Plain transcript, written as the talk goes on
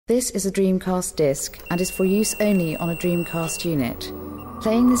This is a Dreamcast disc and is for use only on a Dreamcast unit.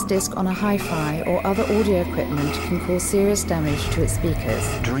 Playing this disc on a hi-fi or other audio equipment can cause serious damage to its speakers.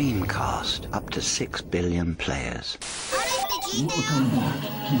 Dreamcast, up to 6 billion players. Welcome back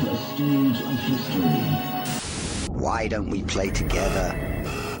to the stage of history. Why don't we play together?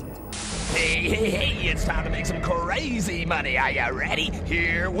 Hey, it's time to make some crazy money. Are you ready?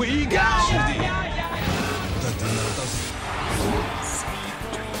 Here we go!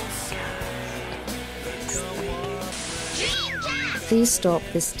 Please stop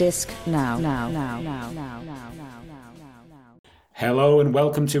this disc now. Hello and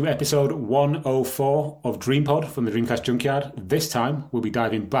welcome to episode 104 of DreamPod from the Dreamcast Junkyard. This time we'll be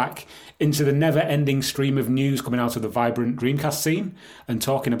diving back into the never-ending stream of news coming out of the vibrant Dreamcast scene and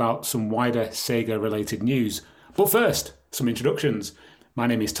talking about some wider Sega-related news. But first, some introductions. My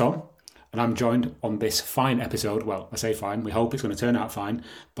name is Tom, and I'm joined on this fine episode, well, I say fine, we hope it's going to turn out fine,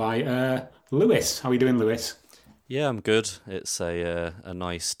 by Lewis. How are you doing, Lewis? Yeah, I'm good. It's a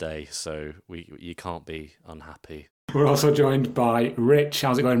nice day, so you can't be unhappy. We're also joined by Rich.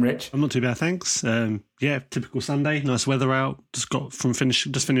 How's it going, Rich? I'm not too bad, thanks. Yeah, typical Sunday, nice weather out. Just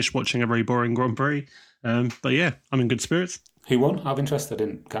finished watching a very boring Grand Prix. But yeah, I'm in good spirits. Who won? Out of interest, I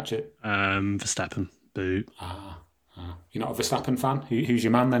didn't catch it. Verstappen. Boo. You're not a Verstappen fan? Who's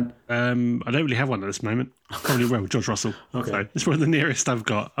your man then? I don't really have one at this moment. Probably George Russell. Okay. So it's probably the nearest I've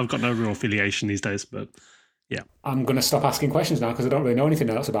got. I've got no real affiliation these days, but yeah. I'm going to stop asking questions now because I don't really know anything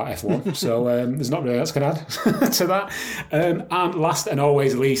else about F1. So there's not really else I can add to that. And last and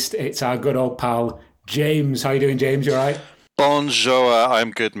always least, it's our good old pal, James. How you doing, James? You all right? Bonjour.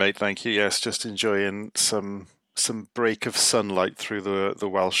 I'm good, mate. Thank you. Yes, just enjoying some break of sunlight through the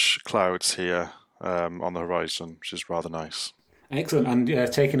Welsh clouds here on the horizon, which is rather nice. Excellent.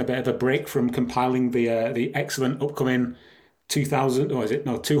 And taking a bit of a break from compiling the excellent upcoming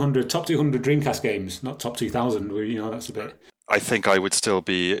 200 top 200 Dreamcast games, not top 2000. That's a bit. I think I would still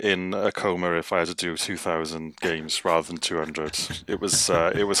be in a coma if I had to do 2,000 games rather than 200. It was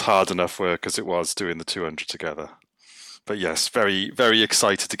hard enough work as it was doing the 200 together. But yes, very, very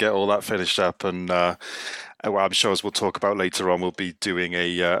excited to get all that finished up, and well, I'm sure as we'll talk about later on, we'll be doing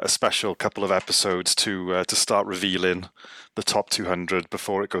a special couple of episodes to start revealing the top 200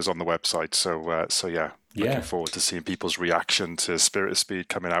 before it goes on the website. So yeah. Looking forward to seeing people's reaction to Spirit of Speed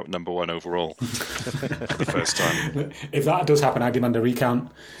coming out number one overall for the first time. If that does happen, I demand a recount.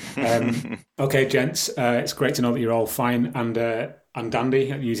 Okay, gents, it's great to know that you're all fine and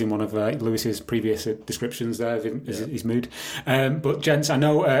dandy, using one of Lewis's previous descriptions there of his mood. But gents, I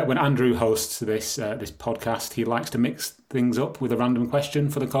know when Andrew hosts this podcast, he likes to mix things up with a random question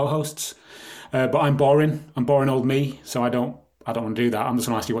for the co-hosts. But I'm boring old me, so I don't want to do that. I'm just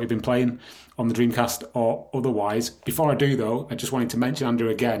going to ask you what you've been playing on the Dreamcast or otherwise. Before I do, though, I just wanted to mention Andrew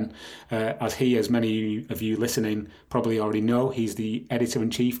again, as many of you listening probably already know, he's the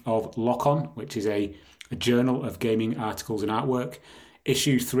editor-in-chief of Lock On, which is a journal of gaming articles and artwork.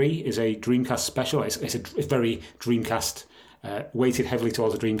 Issue 3 is a Dreamcast special. It's very Dreamcast, weighted heavily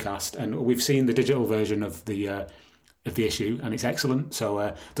towards the Dreamcast, and we've seen the digital version of the issue, and it's excellent.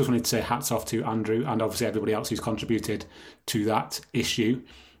 So just wanted to say hats off to Andrew and obviously everybody else who's contributed to that issue.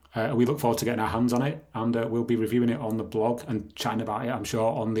 We look forward to getting our hands on it, and we'll be reviewing it on the blog and chatting about it, I'm sure,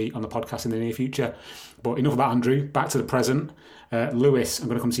 on the podcast in the near future. But enough about Andrew, back to the present. Lewis, I'm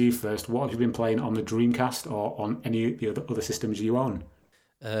going to come to you first. What have you been playing on the Dreamcast or on any of the other systems you own?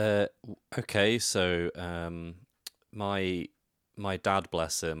 Okay, so my dad,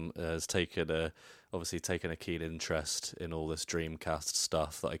 bless him, has taken a keen interest in all this Dreamcast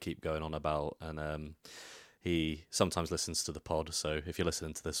stuff that I keep going on about, and he sometimes listens to the pod, so if you're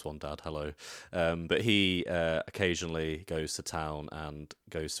listening to this one, Dad, hello. But he occasionally goes to town and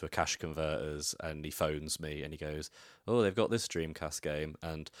goes to a cash converters, and he phones me and he goes, oh, they've got this Dreamcast game.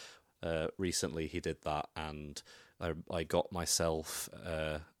 And recently he did that, and I got myself,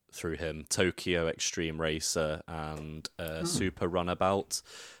 through him, Tokyo Extreme Racer and Super Runabout,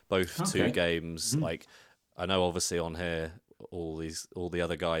 both two games. Like, I know obviously on here, all the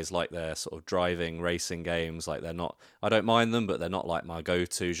other guys like their sort of driving racing games, like they're not, I don't mind them, but they're not like my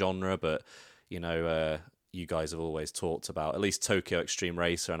go-to genre. But you guys have always talked about at least Tokyo Extreme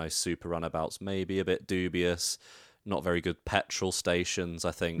Racer. I know Super Runabout's maybe a bit dubious, not very good petrol stations,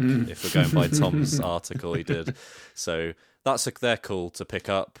 I think, if we're going by Tom's article he did. So they're cool to pick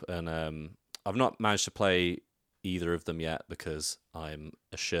up, and I've not managed to play either of them yet because I'm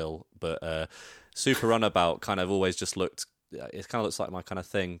a shill, but Super Runabout kind of always just looked, it kind of looks like my kind of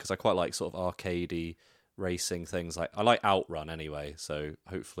thing, because I quite like sort of arcadey racing things. Like, I like Outrun anyway, so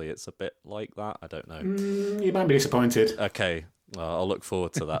hopefully it's a bit like that. I don't know. You might be disappointed. Okay, Well, I'll look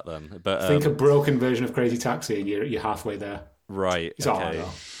forward to that then. But think a broken version of Crazy Taxi, and you're halfway there. Right. It's all right,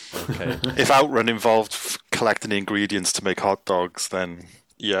 though. Okay. If Outrun involved collecting the ingredients to make hot dogs, then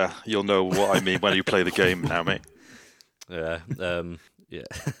yeah, you'll know what I mean when you play the game now, mate. Yeah.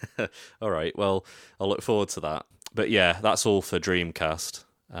 Yeah. All right. Well, I'll look forward to that. But yeah, that's all for Dreamcast.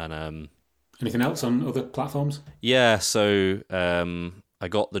 And anything else on other platforms? Yeah. So I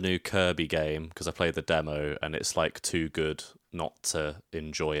got the new Kirby game because I played the demo, and it's like too good not to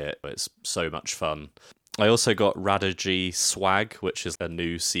enjoy it. It's so much fun. I also got Radigy Swag, which is a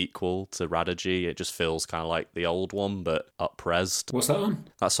new sequel to Radigy. It just feels kind of like the old one, but up-resed. What's that on?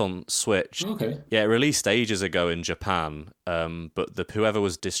 That's on Switch. Okay. Yeah, it released ages ago in Japan, but whoever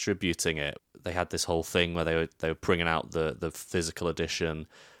was distributing it, they had this whole thing where they were bringing out the physical edition,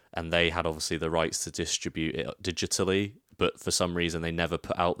 and they had obviously the rights to distribute it digitally, but for some reason they never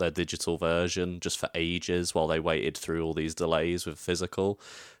put out their digital version just for ages while they waited through all these delays with physical.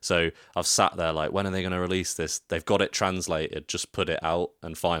 So I've sat there like, when are they going to release this? They've got it translated, just put it out,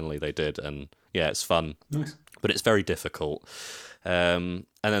 and finally they did. And yeah, it's fun. Nice. But it's very difficult. And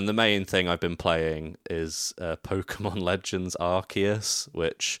then the main thing I've been playing is Pokemon Legends Arceus,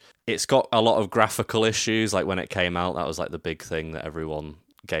 which it's got a lot of graphical issues. Like when it came out, that was like the big thing that everyone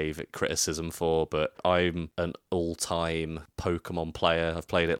gave it criticism for, but I'm an all-time Pokemon player. I've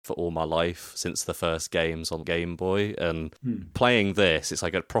played it for all my life since the first games on Game Boy, and playing this, it's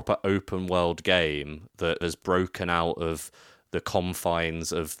like a proper open world game that has broken out of the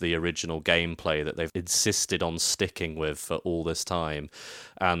confines of the original gameplay that they've insisted on sticking with for all this time.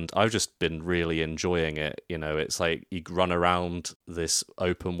 And I've just been really enjoying it. You know, it's like you run around this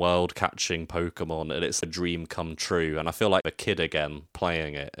open world catching Pokemon, and it's a dream come true. And I feel like a kid again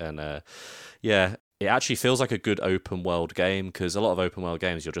playing it. And yeah, it actually feels like a good open world game, because a lot of open world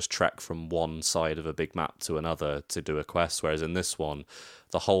games, you'll just trek from one side of a big map to another to do a quest. Whereas in this one,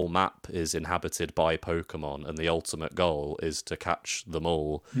 the whole map is inhabited by Pokemon, and the ultimate goal is to catch them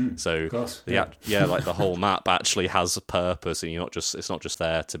all. So like the whole map actually has a purpose, and it's not just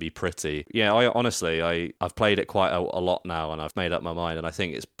there to be pretty. Yeah, I've played it quite a lot now, and I've made up my mind, and I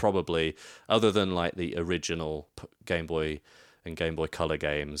think it's probably, other than like the original Game Boy and Game Boy Color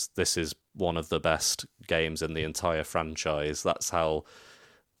games, this is one of the best games in the entire franchise. That's how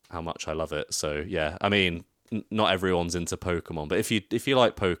much I love it. So yeah, I mean, not everyone's into Pokemon, but if you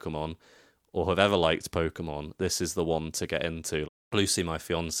like Pokemon or have ever liked Pokemon, this is the one to get into. Lucy, my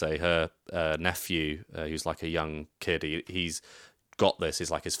fiance, her nephew, who's like a young kid, he's got this.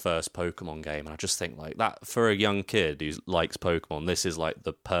 It's like his first Pokemon game, and I just think like that for a young kid who likes Pokemon, this is like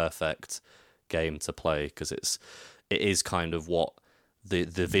the perfect game to play, because it is kind of what the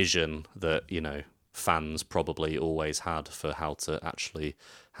vision that, you know, fans probably always had for how to actually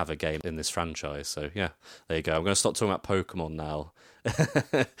have a game in this franchise. So yeah, there you go. I'm going to stop talking about Pokemon now.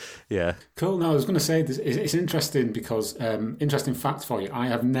 Yeah. Cool. No, I was going to say this, it's interesting because interesting fact for you. I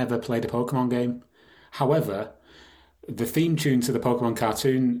have never played a Pokemon game. However, the theme tune to the Pokemon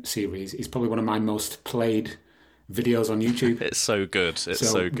cartoon series is probably one of my most played videos on YouTube. It's so good. It's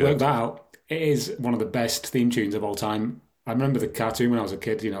so good. Work that out. It is one of the best theme tunes of all time. I remember the cartoon when I was a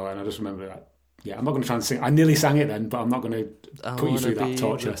kid, you know, and I just remember that. Yeah, I'm not going to try and sing. I nearly sang it then, but I'm not going to put you through that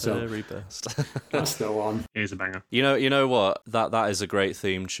torture. So that's the one. Here's a banger. You know what? That is a great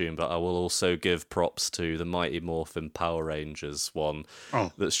theme tune, but I will also give props to the Mighty Morphin Power Rangers one.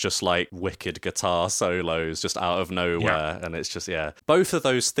 Oh. That's just like wicked guitar solos just out of nowhere, and it's just both of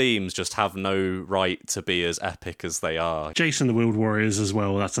those themes just have no right to be as epic as they are. Jason the Wild Warriors as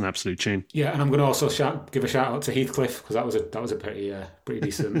well. That's an absolute tune. Yeah, and I'm going to also give a shout out to Heathcliff, because that was a pretty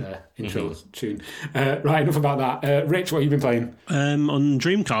decent intro tune. Right, enough about that. Rich, what have you been playing? On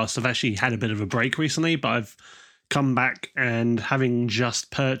Dreamcast, I've actually had a bit of a break recently, but I've come back, and having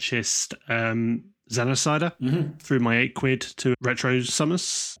just purchased Xenocider through my £8 to Retro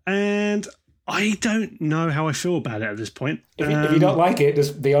Summers, and I don't know how I feel about it at this point. If you don't like it,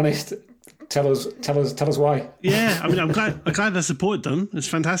 just be honest. Tell us why. Yeah, I mean, I'm glad I supported them. It's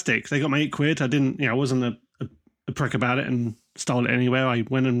fantastic. They got my £8. I wasn't a prick about it and stole it anywhere. I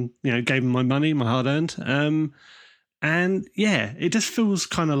went and gave them my money, my hard earned. And yeah, it just feels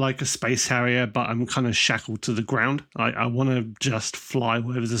kind of like a Space Harrier, but I'm kind of shackled to the ground. I want to just fly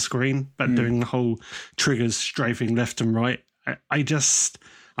over the screen, but doing the whole triggers strafing left and right,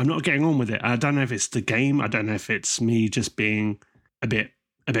 I'm not getting on with it. I don't know if it's the game. I don't know if it's me just being a bit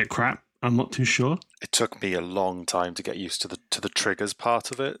crap. I'm not too sure. It took me a long time to get used to the triggers part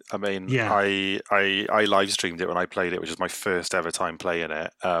of it. I mean, yeah. I live streamed it when I played it, which was my first ever time playing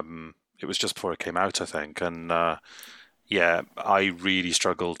it. It was just before it came out, I think, and Yeah, I really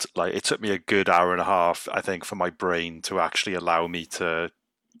struggled. Like, it took me a good hour and a half, I think, for my brain to actually allow me to,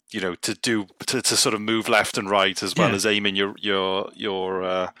 to sort of move left and right as well as aiming your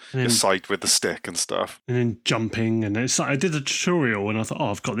sight with the stick and stuff. And then jumping, and it's like I did a tutorial and I thought,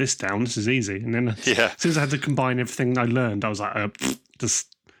 I've got this down. This is easy. And then as soon as I had to combine everything I learned, I was like, I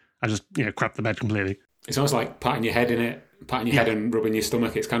just crapped the bed completely. It's almost like patting your head in it, patting your head and rubbing your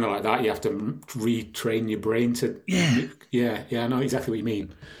stomach. It's kind of like that. You have to retrain your brain to. Yeah. I know exactly what you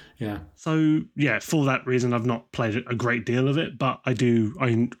mean. Yeah. So for that reason, I've not played a great deal of it, but I do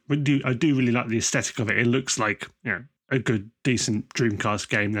really like the aesthetic of it. It looks like a good, decent Dreamcast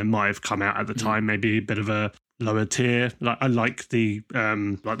game that might have come out at the time. Maybe a bit of a lower tier. Like I like the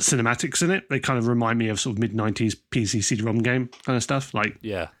cinematics in it. They kind of remind me of sort of mid-90s PC CD-ROM game kind of stuff. Like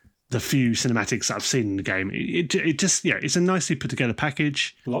the few cinematics that I've seen in the game, it just it's a nicely put together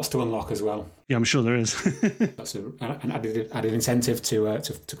package. Lots to unlock as well. Yeah, I'm sure there is. That's an added incentive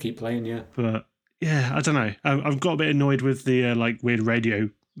to keep playing. Yeah, but I don't know. I've got a bit annoyed with the weird radio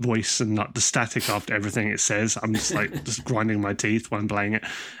voice and like the static after everything it says. I'm just just grinding my teeth while I'm playing it.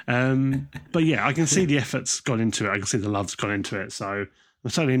 But I can see the effort's gone into it. I can see the love's gone into it. So I'm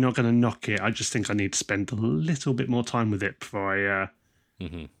certainly not going to knock it. I just think I need to spend a little bit more time with it before I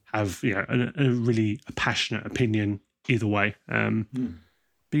have a passionate opinion either way.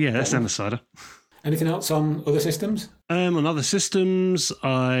 But that's an decider. Anything else on other systems? On other systems,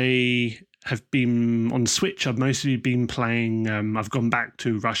 I have been on Switch. I've mostly been playing. I've gone back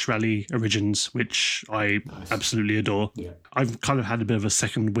to Rush Rally Origins, which I absolutely adore. Yeah. I've kind of had a bit of a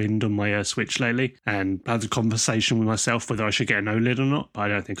second wind on my Switch lately, and had a conversation with myself whether I should get an OLED or not. But I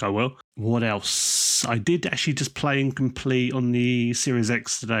don't think I will. What else? I did actually just play and complete on the Series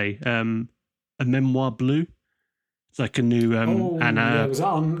X today. A Memoir Blue. It's like a new was that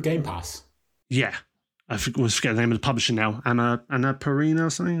on Game Pass? Yeah. I forget the name of the publisher now. Anna Perina or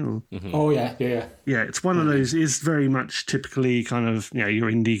something? Or? Oh, yeah. Yeah, it's one of those. It's very much typically kind of, your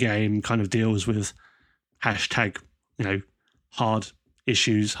indie game kind of deals with hashtag, hard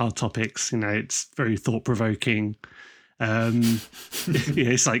issues, hard topics. It's very thought-provoking.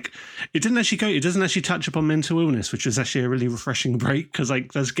 It's like, it doesn't actually touch upon mental illness, which was actually a really refreshing break, because I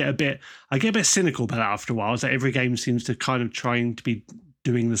get a bit cynical about it after a while. It's like every game seems to kind of trying to be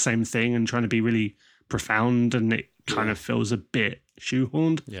doing the same thing and trying to be really profound, and it kind of feels a bit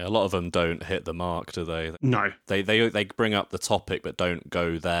shoehorned. Yeah, a lot of them don't hit the mark, do they? No. They bring up the topic but don't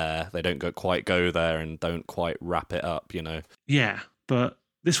go there. They don't quite go there and don't quite wrap it up, Yeah, but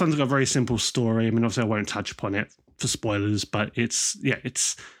this one's got a very simple story. I mean, obviously I won't touch upon it for spoilers, but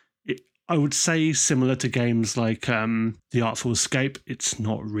I would say similar to games like The Artful Escape. It's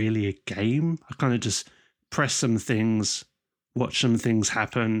not really a game. I kind of just press some things, watch some things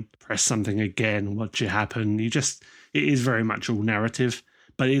happen, press something again, watch it happen. It is very much all narrative,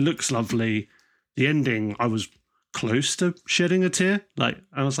 but it looks lovely. The ending, I was close to shedding a tear.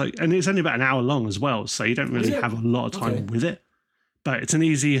 I was like, and it's only about an hour long as well, so you don't really have a lot of time with it. But it's an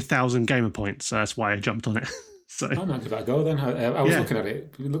easy 1,000 gamer points, so that's why I jumped on it. So I might give that a go then. I was looking at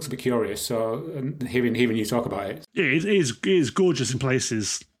it. It looks a bit curious. So hearing you talk about it, it is gorgeous in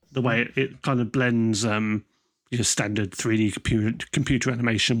places. The way it kind of blends your standard 3D computer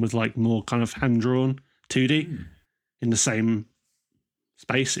animation with more kind of hand drawn 2D in the same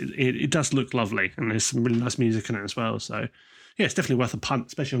space. It does look lovely, and there's some really nice music in it as well. So it's definitely worth a punt,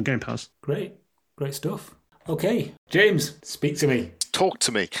 especially on Game Pass. Great stuff. Okay, James, speak to me. Talk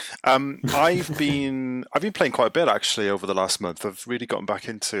to me. I've been playing quite a bit actually over the last month. I've really gotten back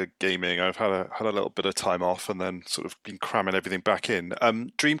into gaming. I've had a little bit of time off and then sort of been cramming everything back in.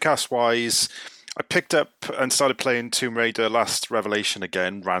 Dreamcast wise, I picked up and started playing Tomb Raider Last Revelation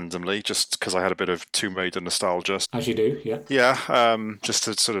again randomly, just because I had a bit of Tomb Raider nostalgia. As you do, yeah. Yeah, just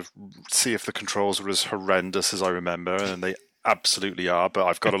to sort of see if the controls were as horrendous as I remember, and they absolutely are. But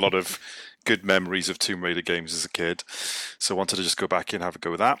I've got a lot of good memories of Tomb Raider games as a kid, so I wanted to just go back in and have a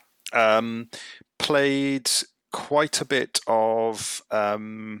go with that. Played quite a bit of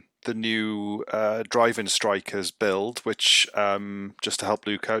the new Drive-In Strikers build, which just to help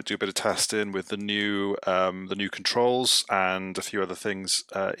Luke out, do a bit of testing with the new controls and a few other things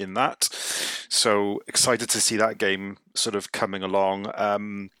in that. So excited to see that game sort of coming along.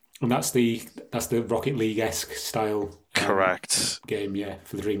 And that's the Rocket League-esque style. Correct. Game, yeah,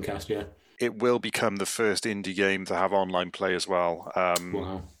 for the Dreamcast, yeah. It will become the first indie game to have online play as well,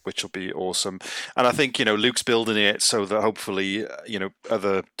 wow. Which will be awesome. And I think, Luke's building it so that hopefully,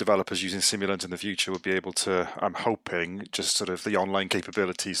 other developers using Simulant in the future will be able to, I'm hoping, just sort of the online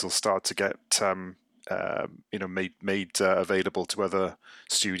capabilities will start to get made available to other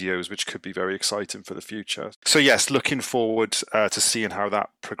studios, which could be very exciting for the future. So yes, looking forward to seeing how that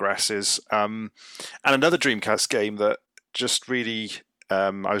progresses. And another Dreamcast game that just really,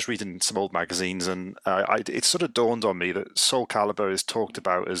 I was reading some old magazines, and it sort of dawned on me that Soul Calibur is talked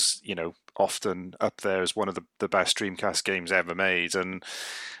about as, often up there as one of the best Dreamcast games ever made, and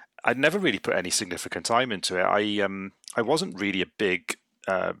I'd never really put any significant time into it. I wasn't really a big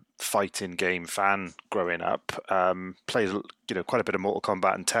fighting game fan growing up. Played quite a bit of Mortal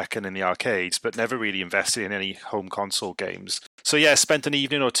Kombat and Tekken in the arcades, but never really invested in any home console games. So yeah, spent an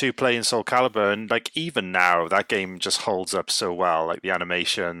evening or two playing Soul Calibur, and even now that game just holds up so well. Like the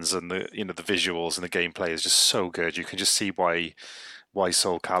animations and the visuals and the gameplay is just so good. You can just see why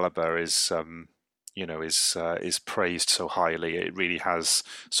Soul Calibur is praised so highly. It really has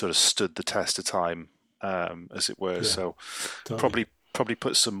sort of stood the test of time, as it were. Yeah, so totally. Probably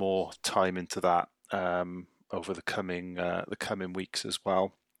put some more time into that over the coming weeks as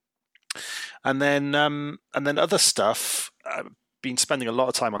well. And then other stuff. I've been spending a lot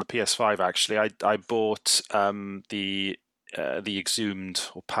of time on the PS5. Actually, I bought the Exhumed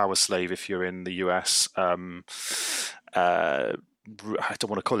or Power Slave if you're in the US. I don't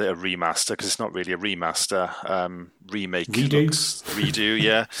want to call it a remaster because it's not really a remaster. Remake. Redo,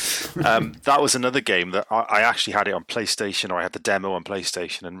 yeah. That was another game that I actually had it on PlayStation, or I had the demo on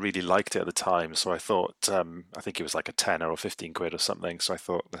PlayStation and really liked it at the time. So I thought, I think it was like a 10 or 15 quid or something. So I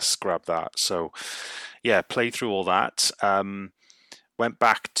thought, let's grab that. So yeah, played through all that. Went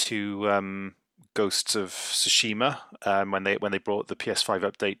back to Ghosts of Tsushima when they brought the PS5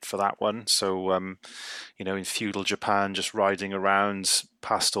 update for that one. So in feudal Japan, just riding around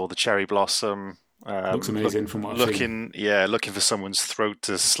past all the cherry blossom. Looks amazing from what I've seen. Yeah, looking for someone's throat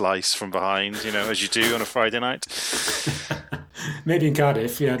to slice from behind, as you do on a Friday night. Maybe in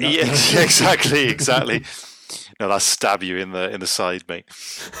Cardiff, yeah. Yeah, exactly. No, that'll stab you in the side, mate.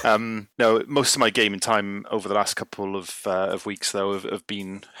 No, most of my gaming time over the last couple of weeks, though, have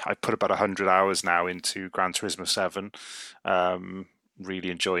been. I put about 100 hours now into Gran Turismo 7.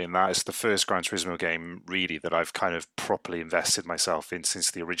 Really enjoying that. It's the first Gran Turismo game, really, that I've kind of properly invested myself in since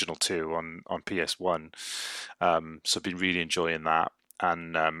the original 2 on PS1. So I've been really enjoying that,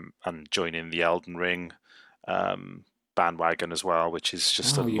 and joining the Elden Ring bandwagon as well, which is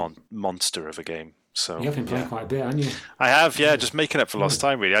just a monster of a game. So you have been playing quite a bit, haven't you? I have, yeah, just making up for lost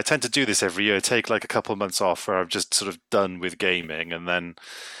time, really. I tend to do this every year, take like a couple of months off where I'm just sort of done with gaming, and then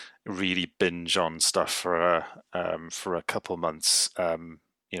really binge on stuff for a couple of months,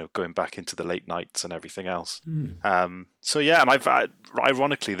 going back into the late nights and everything else. So yeah, and I've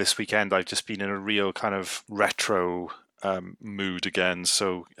ironically this weekend I've just been in a real kind of retro mood again.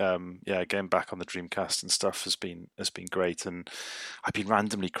 So getting back on the Dreamcast and stuff has been great, and I've been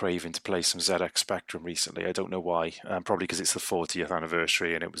randomly craving to play some ZX Spectrum recently. I don't know why. Probably because it's the 40th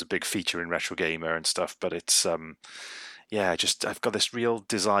anniversary and it was a big feature in Retro Gamer and stuff. But it's I've got this real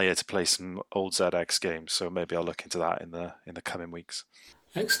desire to play some old ZX games. So maybe I'll look into that in the coming weeks.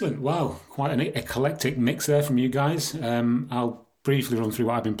 Excellent! Wow, quite an eclectic mix there from you guys. I'll briefly run through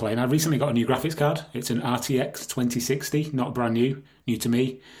what I've been playing. I recently got a new graphics card. It's an RTX 2060, not brand new to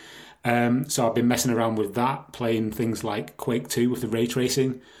me. So I've been messing around with that, playing things like Quake 2 with the ray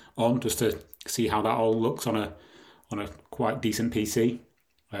tracing on, just to see how that all looks on a quite decent PC.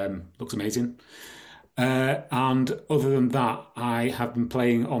 Looks amazing. And other than that, I have been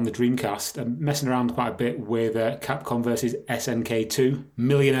playing on the Dreamcast and messing around quite a bit with Capcom vs SNK 2,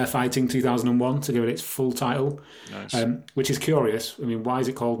 Millionaire Fighting 2001, to give it its full title. Nice. Which is curious. I mean, why is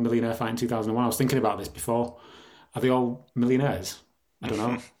it called Millionaire Fighting 2001? I was thinking about this before. Are they all millionaires? I don't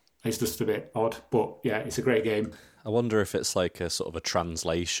know. It's just a bit odd. But yeah, it's a great game. I wonder if it's like a sort of a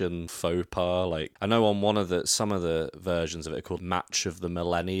translation faux pas. Like, I know on some of the versions of it are called Match of the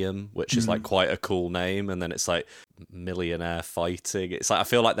Millennium, which is like quite a cool name, and then it's like Millionaire Fighting. It's like I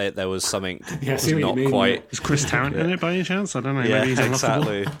feel like there was something not quite. Is Chris Tarrant in it by any chance? I don't know. Yeah, maybe he's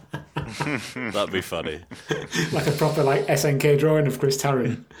exactly. That'd be funny. Like a proper SNK drawing of Chris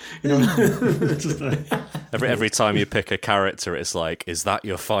Tarrant. Just every time you pick a character, it's like, is that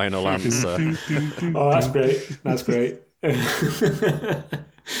your final answer? Oh, that's great. That's great.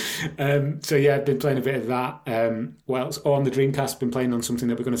 So yeah, I've been playing a bit of that. On the Dreamcast, been playing on something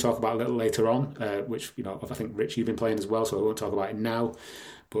that we're going to talk about a little later on, which I think Rich, you've been playing as well, so I won't talk about it now.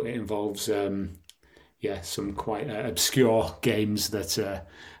 But it involves some quite obscure games that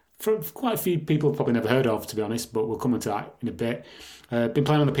for quite a few people have probably never heard of, to be honest. But we'll come into that in a bit. Been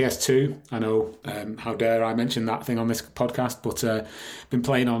playing on the PS2. I know, how dare I mention that thing on this podcast, but been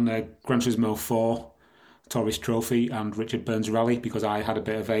playing on Gran Turismo 4. Torres Trophy and Richard Burns Rally because I had a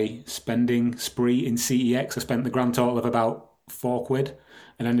bit of a spending spree in CEX. I spent the grand total of about £4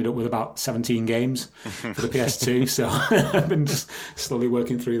 and ended up with about 17 games for the PS2. So I've been just slowly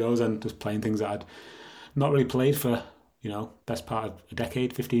working through those and just playing things that I'd not really played for, best part of a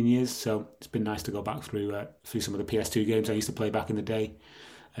decade, 15 years. So it's been nice to go back through some of the PS2 games I used to play back in the day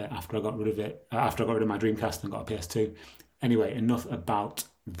after I got rid of it, after I got rid of my Dreamcast and got a PS2. Anyway, enough about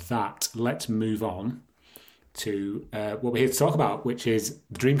that. Let's move on to what we're here to talk about, which is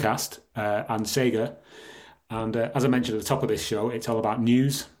the Dreamcast and Sega. And as I mentioned at the top of this show, it's all about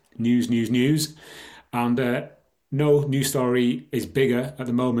news. And no news story is bigger at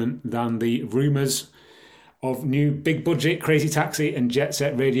the moment than the rumours of new big budget Crazy Taxi and Jet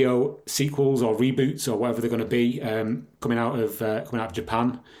Set Radio sequels or reboots or whatever they're going to be coming out of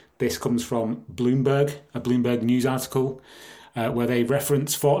Japan. This comes from Bloomberg, a Bloomberg news article where they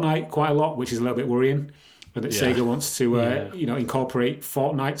reference Fortnite quite a lot, which is a little bit worrying. But that Sega wants to incorporate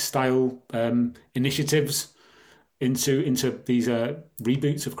Fortnite style initiatives into these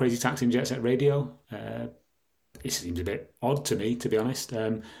reboots of Crazy Taxi and Jet Set Radio. It seems a bit odd to me, to be honest.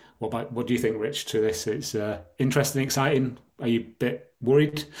 What do you think, Rich, to this? It's interesting, exciting. Are you a bit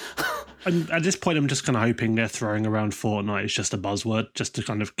worried? At this point, I'm just kind of hoping they're throwing around Fortnite as just a buzzword, just to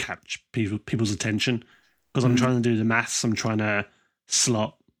kind of catch people's attention. Because I'm trying to do the maths. I'm trying to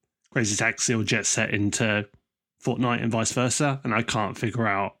slot Crazy Taxi or Jet Set into Fortnite and vice versa, and I can't figure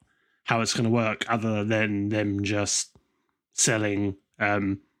out how it's going to work other than them just selling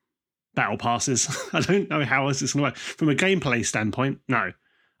battle passes. I don't know how else it's going to work. From a gameplay standpoint, no.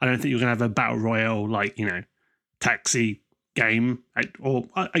 I don't think you're going to have a battle royale taxi game.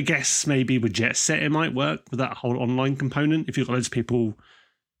 I guess maybe with Jet Set it might work with that whole online component. If you've got loads of people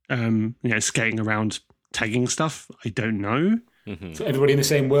skating around tagging stuff, I don't know. Mm-hmm. So everybody in the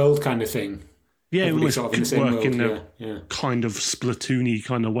same world kind of thing. Yeah, it almost sort of could work in a kind of Splatoon-y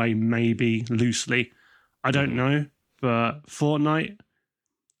kind of way, maybe loosely. I don't know, but Fortnite,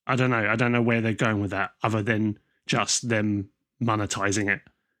 I don't know. I don't know where they're going with that, other than just them monetizing it,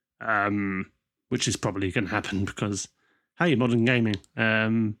 which is probably going to happen because, hey, modern gaming.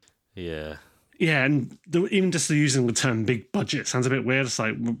 Yeah, and even just using the term big budget sounds a bit weird. It's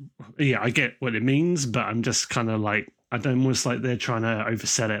like, I get what it means, but I'm just kind of like, I don't almost like they're trying to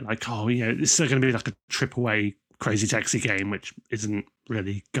oversell it. Like, this is going to be like a AAA Crazy Taxi game, which isn't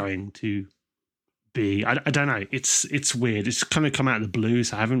really going to be. I don't know. It's weird. It's kind of come out of the blue,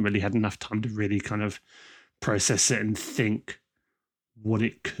 so I haven't really had enough time to really kind of process it and think what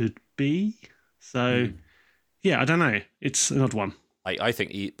it could be. So, I don't know. It's an odd one. I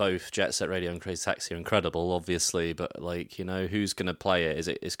think both Jet Set Radio and Crazy Taxi are incredible, obviously, but who's going to play it?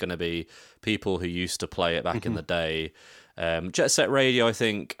 It's going to be people who used to play it back in the day. Jet Set Radio, I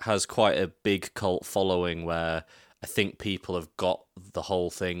think, has quite a big cult following where I think people have got the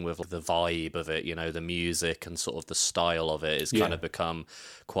whole thing with the vibe of it, the music and sort of the style of it has kind of become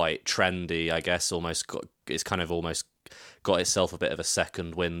quite trendy, I guess. It's kind of almost got itself a bit of a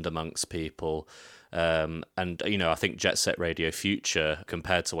second wind amongst people. And I think Jet Set Radio Future,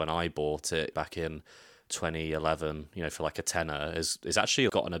 compared to when I bought it back in 2011, for like a tenner, is actually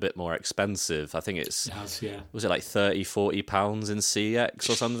gotten a bit more expensive. I think was it like £30-40 in CX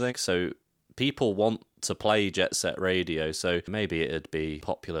or something? So people want to play Jet Set Radio, so maybe it'd be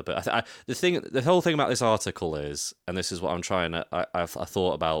popular. But the whole thing about this article is, and this is what I'm trying to, I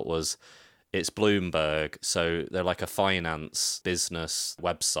thought about was, it's Bloomberg, so they're like a finance business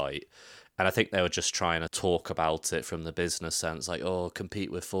website. And I think they were just trying to talk about it from the business sense, like,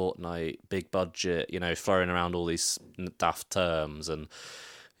 compete with Fortnite, big budget, throwing around all these daft terms. And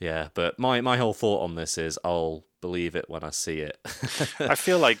but my whole thought on this is I'll believe it when I see it. I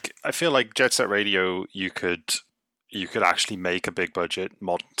feel like Jet Set Radio, you could actually make a big budget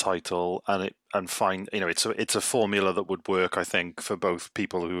modern title and find, it's a formula that would work, I think, for both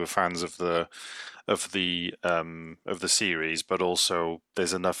people who are fans of the series, but also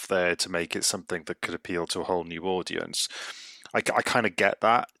there's enough there to make it something that could appeal to a whole new audience. I kind of get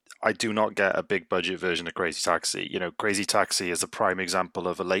that. I do not get a big budget version of Crazy Taxi. Crazy Taxi is a prime example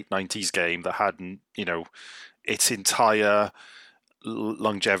of a late 90s game that hadn't, its entire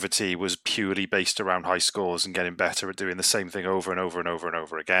longevity was purely based around high scores and getting better at doing the same thing over and over and over and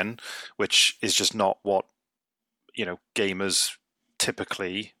over again, which is just not what gamers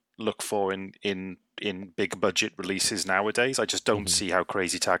typically look for in big budget releases nowadays. I just don't see how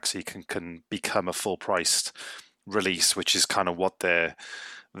Crazy Taxi can become a full priced release, which is kind of what they're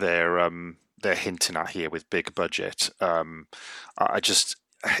hinting at here with big budget.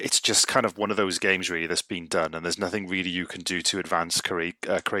 It's just kind of one of those games really that's been done, and there's nothing really you can do to advance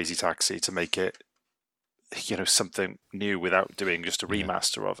Crazy Taxi to make it something new without doing just a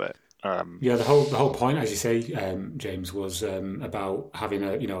remaster of it. The whole point, as you say, James, was about having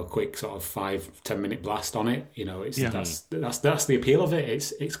a quick sort of 5-10 minute blast on it. That's the appeal of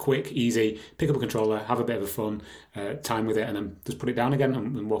it. It's quick, easy. Pick up a controller, have a bit of fun, time with it, and then just put it down again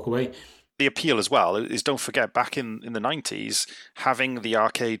and walk away. The appeal as well is, don't forget, back in the 90s, having the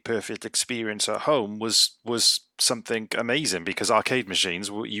arcade perfect experience at home was something amazing, because arcade machines,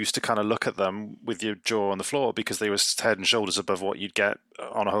 you used to kind of look at them with your jaw on the floor because they were head and shoulders above what you'd get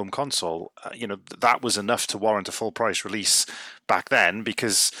on a home console. That was enough to warrant a full price release back then,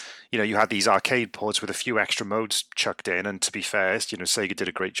 because you had these arcade ports with a few extra modes chucked in, and to be fair, Sega did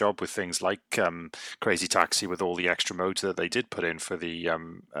a great job with things like Crazy Taxi, with all the extra modes that they did put in for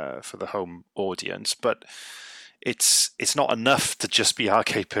the home audience. But it's not enough to just be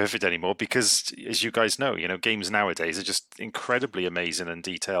arcade perfect anymore, because, as you guys know, games nowadays are just incredibly amazing and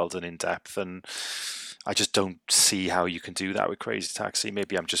detailed and in depth, and I just don't see how you can do that with Crazy Taxi.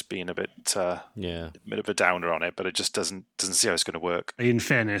 Maybe I'm just being a bit of a downer on it, but it just doesn't see how it's going to work. In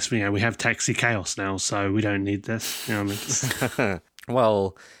fairness, we have Taxi Chaos now, so we don't need this. You know what I mean?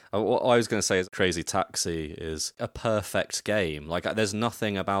 Well, what I was going to say is Crazy Taxi is a perfect game. Like, there's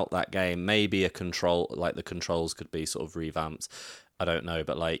nothing about that game. Maybe the controls could be sort of revamped. I don't know,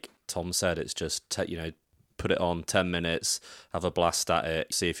 but like Tom said, it's just put it on 10 minutes, have a blast at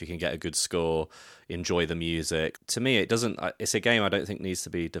it, see if you can get a good score, enjoy the music. To me, it's a game I don't think needs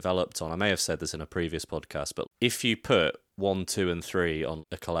to be developed on. I may have said this in a previous podcast, but if you put 1, 2, and 3 on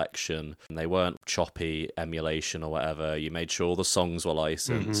a collection and they weren't choppy emulation or whatever, you made sure all the songs were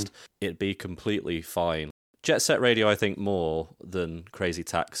licensed, it'd be completely fine. Jet Set Radio, I think, more than Crazy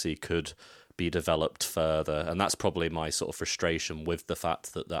Taxi could be developed further, and that's probably my sort of frustration with the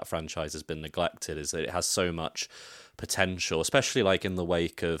fact that franchise has been neglected, is that it has so much potential, especially like in the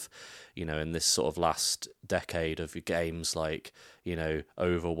wake of in this sort of last decade of games like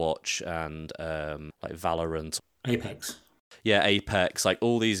Overwatch and like Valorant, Apex, like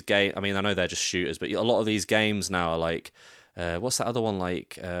all these games. I mean, I know they're just shooters, but a lot of these games now are like what's that other one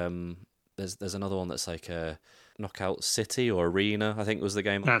like? There's another one that's like Knockout City or Arena, I think was the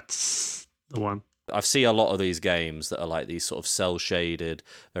game. That's the one. I've seen a lot of these games that are like these sort of cel-shaded,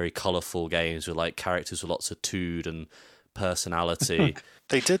 very colourful games with like characters with lots of tood and personality.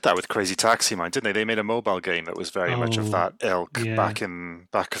 They did that with Crazy Taxi, didn't they? They made a mobile game that was very much of that ilk back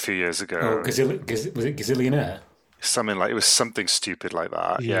a few years ago. Oh, was it Gazillionaire? It was something stupid like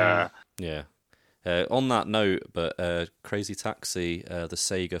that. Yeah. On that note, but Crazy Taxi, the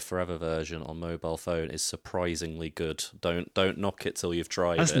Sega Forever version on mobile phone is surprisingly good. Don't knock it till you've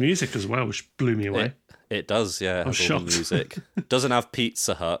tried it. Has music as well, which blew me away. It does, yeah. It has all the music. Doesn't have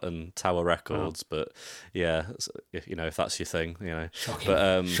Pizza Hut and Tower Records, but yeah, if that's your thing, Shocking.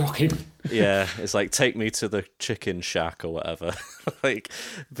 But, shocking. Yeah, it's like Take Me to the Chicken Shack or whatever. I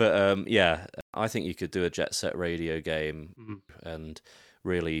think you could do a Jet Set Radio game and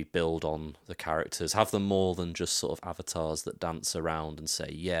really build on the characters, have them more than just sort of avatars that dance around and say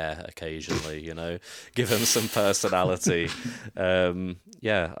yeah occasionally, give them some personality. I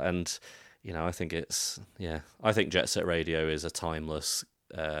think I think Jet Set Radio is a timeless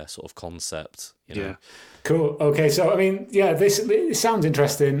sort of concept. Yeah. Cool. Okay, so I mean, this sounds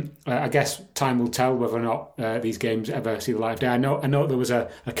interesting. I guess time will tell whether or not these games ever see the light of day. I know there was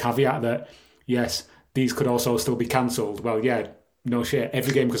a caveat that yes, these could also still be cancelled. Well, yeah. No shit,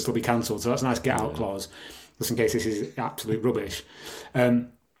 every game could still be cancelled, so that's a nice get-out clause, just in case this is absolute rubbish. As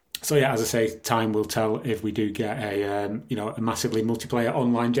I say, time will tell if we do get a massively multiplayer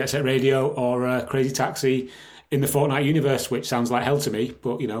online Jet Set Radio or a Crazy Taxi in the Fortnite universe, which sounds like hell to me,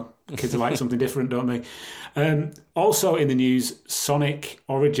 but kids are like something different, don't they? Also in the news, Sonic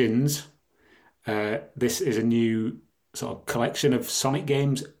Origins. This is a new sort of collection of Sonic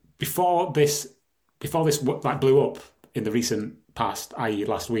games. Before this blew up in the recent past, i.e.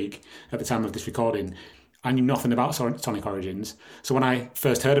 last week, at the time of this recording, I knew nothing about Sonic Origins. So when I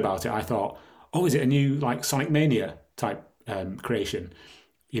first heard about it, I thought, oh, is it a new like Sonic Mania type creation?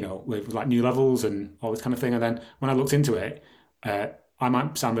 With like new levels and all this kind of thing. And then when I looked into it, I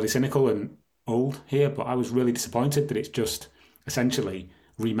might sound really cynical and old here, but I was really disappointed that it's just essentially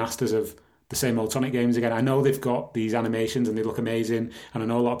remasters of the same old Sonic games again. I know they've got these animations and they look amazing, and I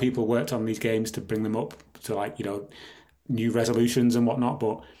know a lot of people worked on these games to bring them up to new resolutions and whatnot,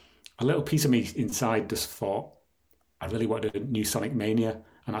 but a little piece of me inside just thought I really wanted a new Sonic Mania,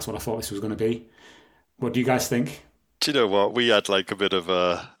 and that's what I thought this was going to be. What do you guys think? Do you know what? We had like a bit of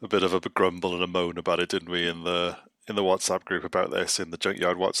a grumble and a moan about it, didn't we, in the in the WhatsApp group about this, in the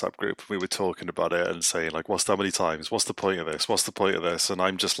Junkyard WhatsApp group. We were talking about it and saying, like, what's how many times? What's the point of this? What's the point of this? And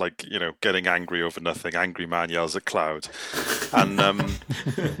I'm just like, getting angry over nothing. Angry man yells at cloud. And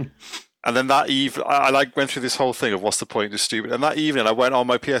and then that evening, I went through this whole thing of what's the point of stupid. And that evening, I went on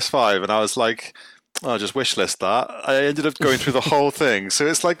my PS5 and I was like, I'll just wishlist that. I ended up going through the whole thing. So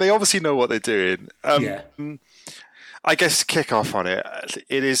it's like they obviously know what they're doing. I guess to kick off on it,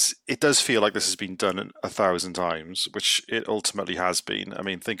 it does feel like this has been done 1,000 times, which it ultimately has been. I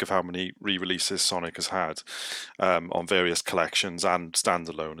mean, think of how many re-releases Sonic has had on various collections and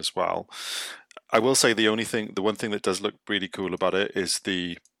standalone as well. I will say the one thing that does look really cool about it is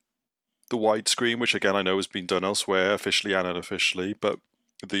the widescreen, which again I know has been done elsewhere, officially and unofficially, but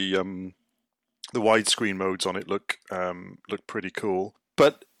the widescreen modes on it look pretty cool.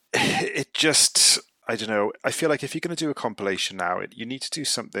 But it just, I don't know. I feel like if you're going to do a compilation now, you need to do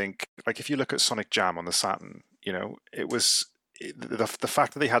something like if you look at Sonic Jam on the Saturn. It was the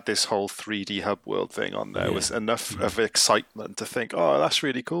fact that they had this whole 3D hub world thing on there was enough of excitement to think, oh, that's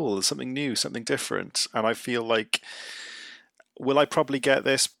really cool. There's something new, something different. And I feel like, will I probably get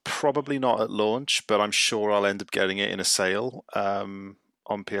this? Probably not at launch, but I'm sure I'll end up getting it in a sale on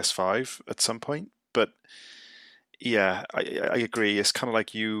PS5 at some point. But yeah, I agree. It's kind of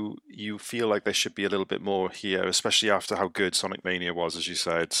like you feel like there should be a little bit more here, especially after how good Sonic Mania was, as you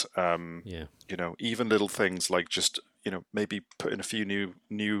said. Even little things like just maybe putting a few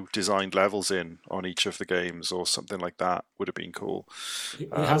new designed levels in on each of the games or something like that would have been cool.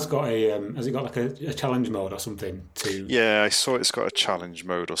 It has got has it got like a challenge mode or something too? Yeah, I saw it's got a challenge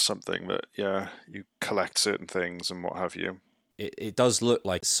mode or something that you collect certain things and what have you. It does look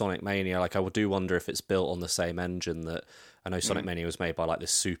like Sonic Mania. Like, I do wonder if it's built on the same engine that I know Sonic Mania was made by like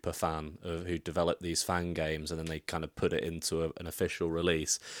this super fan who developed these fan games, and then they kind of put it into an official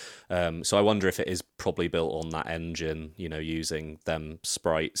release. So I wonder if it is probably built on that engine, using them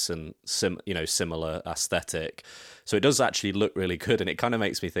sprites and similar aesthetic. So it does actually look really good, and it kind of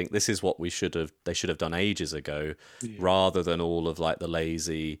makes me think this is what they should have done ages ago, rather than all of like the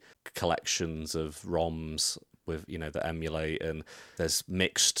lazy collections of ROMs with that emulate, and there's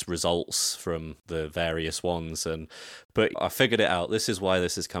mixed results from the various ones. But I figured it out. This is why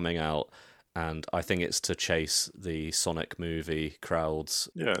this is coming out, and I think it's to chase the Sonic movie crowds.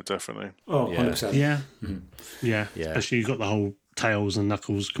 Yeah, definitely. Oh, 100%. Yeah. Mm-hmm. Yeah. Especially you've got the whole Tails and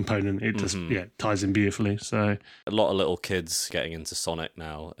Knuckles component. It just ties in beautifully. So a lot of little kids getting into Sonic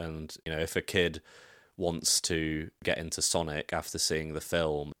now, and if a kid wants to get into Sonic after seeing the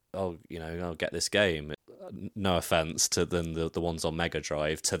film, I'll get this game. No offense to the ones on Mega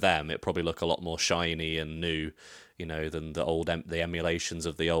Drive, to them it probably look a lot more shiny and new, than the emulations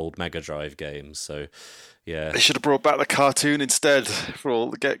of the old Mega Drive games. So yeah, they should have brought back the cartoon instead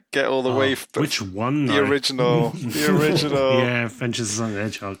for get all the way. Which one? The original. Yeah, Adventures of Sonic the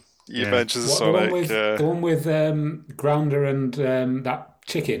Hedgehog. Adventures of Sonic. The one with Grounder and that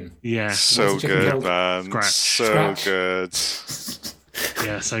chicken. Yeah, so good, man. Scratch. Good.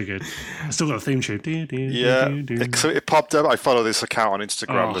 Yeah, so good. I still got a theme tune. It popped up. I follow this account on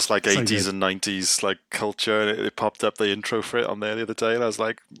Instagram. There's like 80s so and 90s like culture, and it popped up the intro for it on there the other day, and I was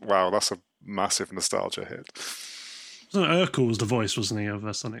like, wow, that's a massive nostalgia hit. Wasn't Urkel was the voice, wasn't he,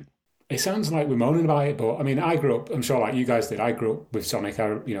 of Sonic? It sounds like we're moaning about it, but I mean, I grew up, I'm sure like you guys did, I grew up with Sonic. I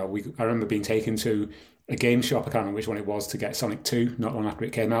remember being taken to a game shop, I can't remember which one it was, to get Sonic 2 not long after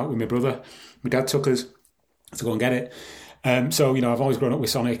it came out with my brother. My dad took us to go and get it. So, I've always grown up with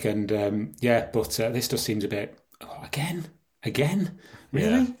Sonic, and but this just seems a bit, again? Really?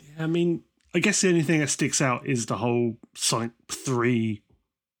 Yeah. I mean, I guess the only thing that sticks out is the whole Sonic 3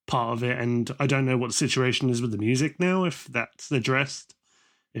 part of it, and I don't know what the situation is with the music now, if that's addressed,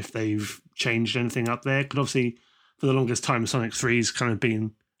 if they've changed anything up there. Because obviously, for the longest time, Sonic 3's kind of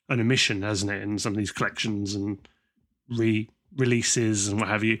been an omission, hasn't it, in some of these collections and re-releases and what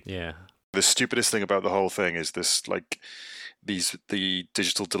have you. Yeah. The stupidest thing about the whole thing is this, like, the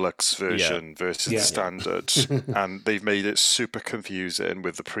digital deluxe version versus the standard, and they've made it super confusing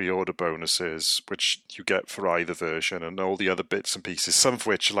with the pre-order bonuses, which you get for either version, and all the other bits and pieces, some of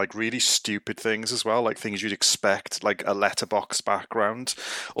which are like really stupid things as well, like things you'd expect, like a letterbox background,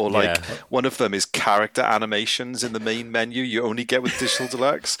 or like one of them is character animations in the main menu you only get with digital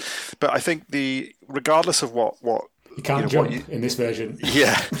deluxe. But I think regardless of what you can't jump in this version.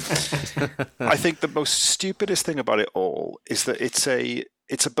 Yeah. I think the most stupidest thing about it all is that it's a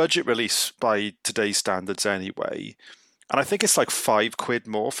budget release by today's standards anyway. And I think it's like £5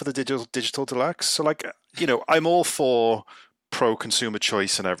 more for the digital deluxe. So like, I'm all for pro-consumer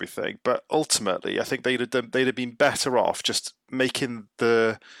choice and everything, but ultimately I think they'd have been better off just making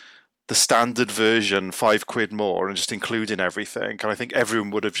the the standard version £5 more and just including everything. And I think everyone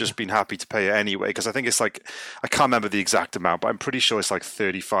would have just been happy to pay it anyway, because I think it's like, I can't remember the exact amount, but I'm pretty sure it's like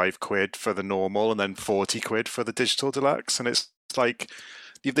 £35 for the normal and then £40 for the digital deluxe. And it's like,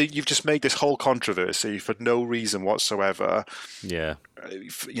 you've just made this whole controversy for no reason whatsoever. Yeah.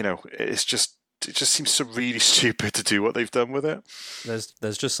 You know, it just seems so really stupid to do what they've done with it.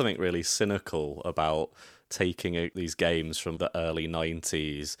 There's just something really cynical about taking these games from the early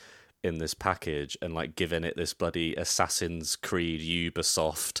 90s in this package and like giving it this bloody Assassin's Creed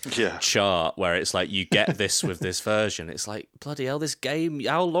Ubisoft chart where it's like, you get this with this version. It's like, bloody hell, this game,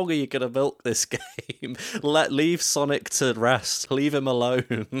 how long are you going to milk this game? Leave Sonic to rest. Leave him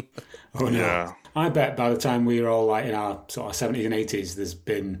alone. Oh, no. Yeah. I bet by the time we were all like in our sort of 70s and 80s, there's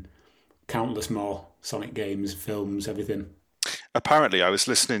been countless more Sonic games, films, everything. Apparently, I was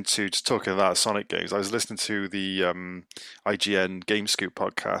listening to, just talking about Sonic games, I was listening to the IGN Game Scoop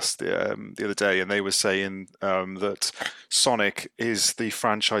podcast the other day, and they were saying that Sonic is the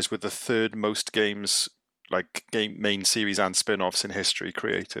franchise with the third most games, like main series and spin-offs in history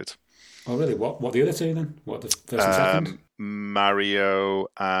created. Oh, really? What the other two then? What, the first and second? Mario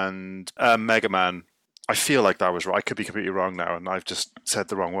and Mega Man. I feel like that was right. I could be completely wrong now, and I've just said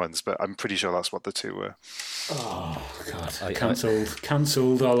the wrong ones, but I'm pretty sure that's what the two were. Oh, God.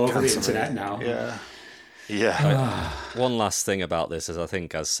 Cancelled all over the internet now. Yeah. One last thing about this is I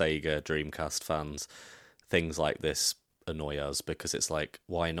think as Sega Dreamcast fans, things like this annoy us because it's like,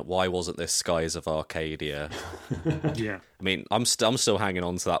 why wasn't this Skies of Arcadia? Yeah. I mean, I'm still hanging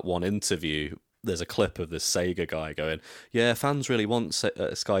on to that one interview. There's a clip of this Sega guy going, yeah, fans really want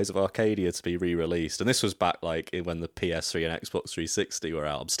Skies of Arcadia to be re-released. And this was back like when the PS3 and Xbox 360 were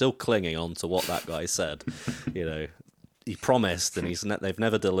out. I'm still clinging on to what that guy said. You know, he promised and they've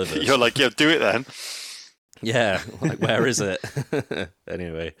never delivered. You're like, yeah, do it then. Yeah, like, where is it?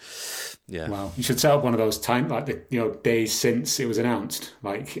 Anyway, yeah. Wow, you should set up one of those days since it was announced,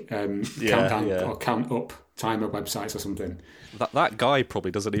 like countdown or count up timer websites or something. That guy probably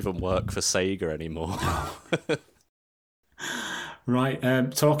doesn't even work for Sega anymore. Right,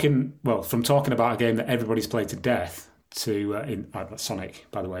 from talking about a game that everybody's played to death to Sonic,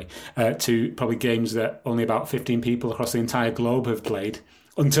 by the way, to probably games that only about 15 people across the entire globe have played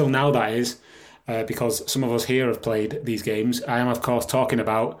until now. That is. Because some of us here have played these games. I am, of course, talking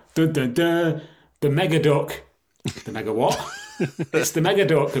about the Mega Duck. The Mega what? It's the Mega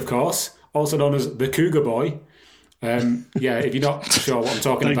Duck, of course, also known as the Cougar Boy. If you're not sure what I'm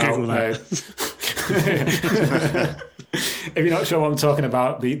talking about... if you're not sure what I'm talking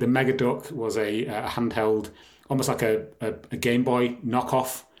about, the Mega Duck was a handheld, almost like a Game Boy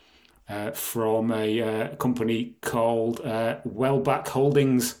knockoff from a company called Wellback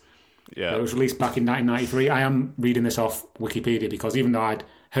Holdings. Yeah. It was released back in 1993. I am reading this off Wikipedia because even though I'd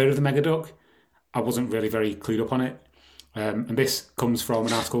heard of the Mega Duck, I wasn't really very clued up on it. And this comes from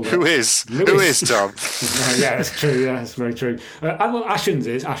an article. Who is Tom? Yeah, that's true. Yeah, that's very true.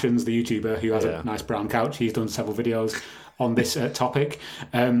 Ashens the YouTuber who has a nice brown couch. He's done several videos on this topic.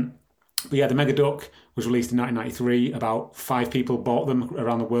 But yeah, the Mega Duck was released in 1993. About 5 people bought them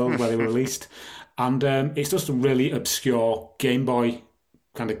around the world where they were released. And it's just a really obscure Game Boy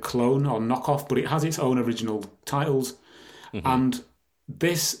kind of clone or knockoff, but it has its own original titles. Mm-hmm. And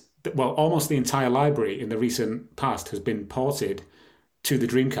this, almost the entire library in the recent past has been ported to the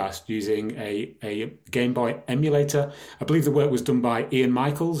Dreamcast using a Game Boy emulator. I believe the work was done by Ian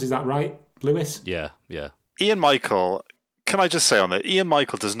Michaels. Is that right, Lewis? Yeah. Ian Michael, can I just say on that, Ian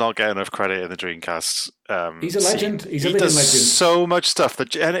Michael does not get enough credit in the Dreamcast. He's a legend. He's a living legend. He does so much stuff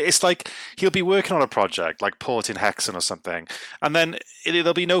and it's like he'll be working on a project like porting Hexen or something, and then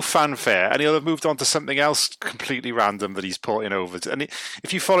there'll be no fanfare, and he'll have moved on to something else completely random that he's porting over. And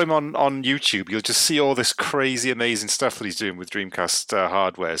if you follow him on YouTube, you'll just see all this crazy, amazing stuff that he's doing with Dreamcast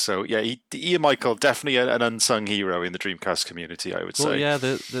hardware. So yeah, Ian Michael, definitely an unsung hero in the Dreamcast community, I would say. Well, yeah,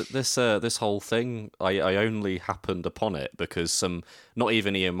 this whole thing, I only happened upon it because not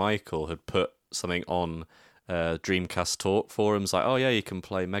even Ian Michael had put something on Dreamcast Talk forums like, oh yeah, you can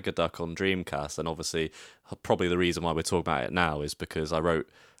play Mega Duck on Dreamcast. And obviously probably the reason why we're talking about it now is because I wrote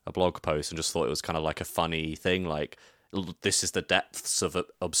a blog post and just thought it was kind of like a funny thing, like this is the depths of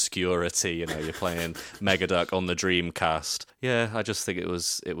obscurity, you're playing Mega Duck on the Dreamcast. Yeah, I just think it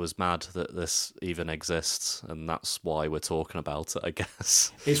was mad that this even exists, and that's why we're talking about it, I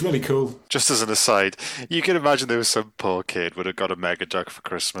guess. It's really cool. Just as an aside, you can imagine there was some poor kid would have got a Mega Duck for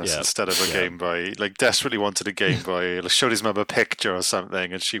Christmas instead of a Game Boy, like desperately wanted a Game Boy, showed his mum a picture or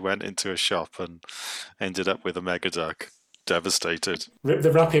something, and she went into a shop and ended up with a Mega Duck. Devastated. Rip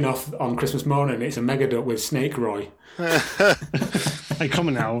the wrapping off on Christmas morning. It's a Mega Duck with Snake Roy. Hey, come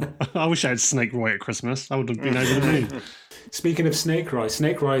on now. I wish I had Snake Roy at Christmas. I would have been over the moon. Speaking of Snake Roy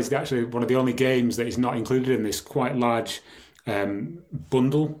is actually one of the only games that is not included in this quite large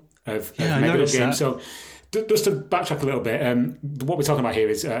bundle of Megadot games. So just to backtrack a little bit, what we're talking about here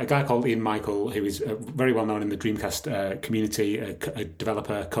is a guy called Ian Michael, who is very well known in the Dreamcast community, a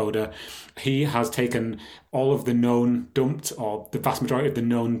developer, coder. He has taken all of the known dumped, or the vast majority of the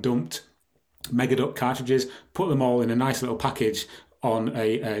known dumped Megadot cartridges, put them all in a nice little package on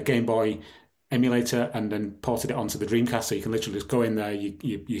a Game Boy emulator, and then ported it onto the Dreamcast. So you can literally just go in there,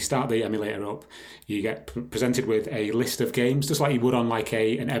 you start the emulator up, you get presented with a list of games, just like you would on like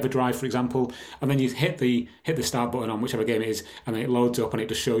an EverDrive, for example, and then you hit the start button on whichever game it is, and then it loads up and it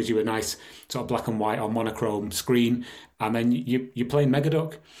just shows you a nice sort of black and white or monochrome screen, and then you're playing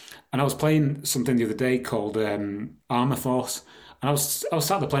Megaduck. And I was playing something the other day called Armor Force, and I was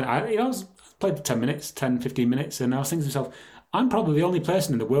sat there playing. I was played 15 minutes, and I was thinking to myself, I'm probably the only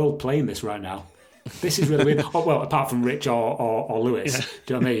person in the world playing this right now. This is really weird. Oh, well, apart from Rich or Lewis, yeah.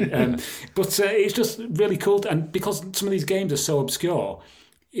 Do you know what I mean? But it's just really cool, and because some of these games are so obscure,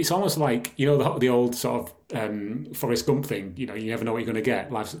 it's almost like, you know, the old sort of Forrest Gump thing. You know, you never know what you're going to get.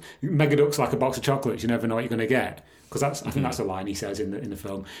 Megaduck's like a box of chocolates. You never know what you're going to get, because I think that's a line he says in the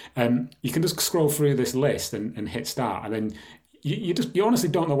film. You can just scroll through this list and hit start, and then you honestly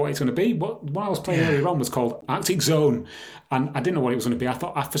don't know what it's going to be. What I was playing earlier on was called Arctic Zone, and I didn't know what it was going to be. I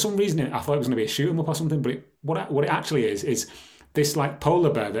thought, for some reason, I thought it was going to be a shoot 'em up or something. But what it actually is this like polar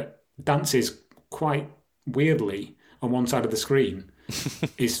bear that dances quite weirdly on one side of the screen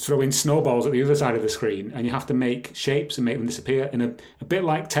is throwing snowballs at the other side of the screen, and you have to make shapes and make them disappear in a bit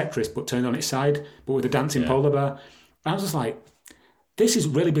like Tetris, but turned on its side, but with a dancing polar bear. And I was just like, this is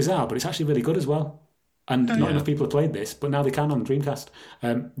really bizarre, but it's actually really good as well. And not enough people have played this, but now they can on the Dreamcast.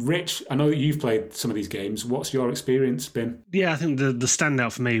 Rich, I know that you've played some of these games. What's your experience been? Yeah, I think the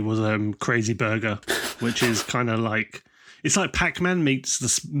standout for me was Crazy Burger, which is kind of like... It's like Pac-Man meets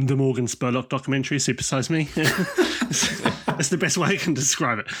the Morgan Spurlock documentary, Super Size Me. That's the best way I can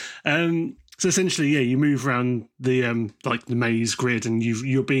describe it. So essentially, you move around the maze grid, and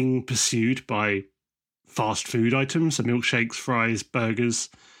you're being pursued by fast food items, so milkshakes, fries, burgers...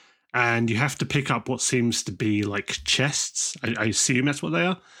 And you have to pick up what seems to be like chests. I assume that's what they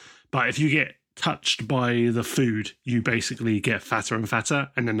are. But if you get touched by the food, you basically get fatter and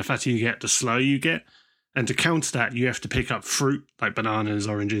fatter. And then the fatter you get, the slower you get. And to counter that, you have to pick up fruit like bananas,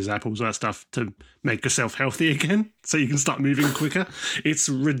 oranges, apples, all that stuff to make yourself healthy again. So you can start moving quicker. It's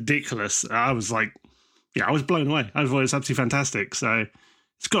ridiculous. I was like, I was blown away. I thought it was absolutely fantastic. So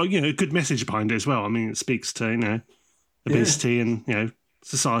it's got, a good message behind it as well. I mean, it speaks to, obesity and,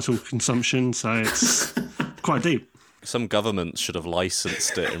 societal consumption, so it's quite deep. Some government should have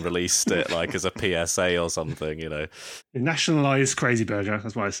licensed it and released it like as a PSA or something, Nationalised Crazy Burger,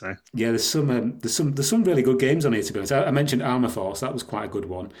 that's what I say. Yeah, there's some really good games on here, to be honest. I mentioned Armor Force, that was quite a good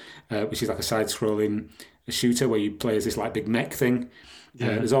one, which is like a side-scrolling shooter where you play as this like big mech thing.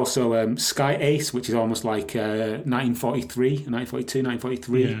 Yeah. There's also Sky Ace, which is almost like 1943.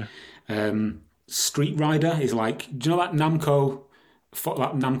 Yeah. Street Rider is like, do you know that Namco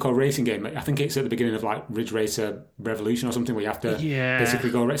racing game? I think it's at the beginning of like Ridge Racer Revolution or something, where you have to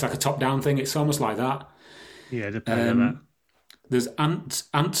basically go. It's like a top-down thing. It's almost like that. Yeah, depending on that. There's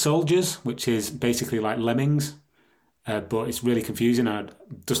Ant Soldiers, which is basically like Lemmings, but it's really confusing.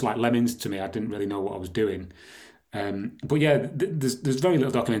 Just like Lemmings to me, I didn't really know what I was doing. But yeah, there's very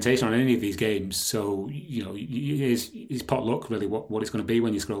little documentation on any of these games, so it's pot luck really what it's going to be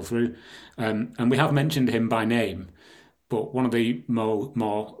when you scroll through. And we have mentioned him by name. But one of the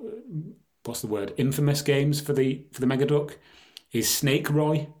more infamous games for the Megaduck is Snake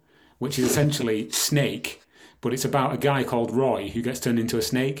Roy, which is essentially Snake, but it's about a guy called Roy who gets turned into a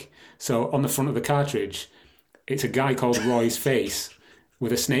snake. So on the front of the cartridge, it's a guy called Roy's face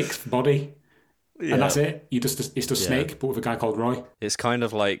with a snake's body. Yeah. And that's it. It's just Snake, but with a guy called Roy. It's kind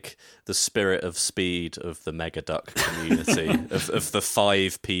of like the Spirit of Speed of the Megaduck community, of the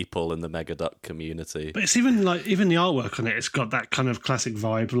 5 people in the Megaduck community. But it's even the artwork on it, it's got that kind of classic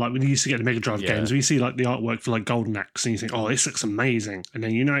vibe. Like when you used to get the Mega Drive games, we see like the artwork for like Golden Axe, and you think, oh, this looks amazing. And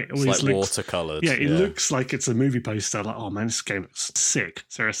then it always it's like watercoloured. Yeah, it looks like it's a movie poster. Like, oh man, this game looks sick.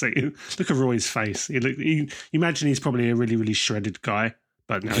 Seriously, look at Roy's face. You imagine he's probably a really, really shredded guy.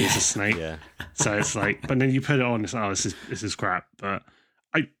 But now he's a snake. Yeah. So it's like, but then you put it on, it's like, oh, this is crap. But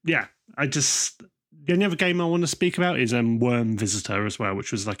the only other game I want to speak about is Worm Visitor as well,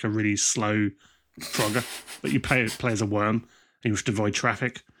 which was like a really slow Frogger. But you play as a worm and you have to avoid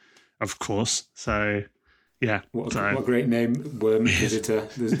traffic, of course. So yeah. What a great name, Worm Visitor.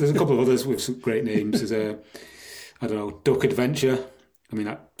 There's a couple of others with some great names. There's Duck Adventure. I mean,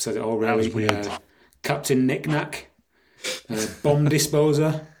 that says it all, That really. was weird. Captain Knick-Knack, Bomb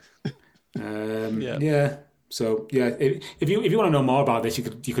Disposer. Yeah. So if you want to know more about this, you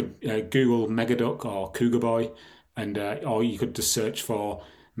could Google Megaduck or Cougar Boy, and or you could just search for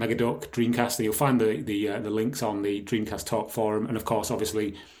Megaduck Dreamcast. You'll find the links on the Dreamcast Talk forum, and of course,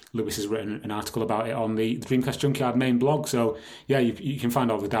 obviously, Lewis has written an article about it on the Dreamcast Junkyard main blog. So yeah, you can find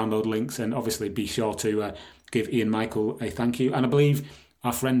all the download links, and obviously be sure to give Ian Michael a thank you. And I believe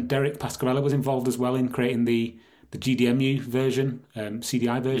our friend Derek Pascarella was involved as well in creating the GDMU version,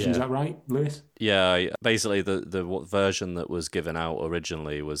 CDI version. Yeah. Is that right, Lewis? Yeah, basically the version that was given out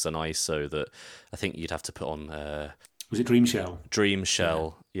originally was an ISO that I think you'd have to put on. Was it Dream Shell? Dream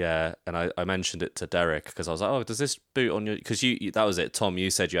Shell, yeah. And I mentioned it to Derek because I was like, oh, does this boot on your... Because you that was it, Tom, you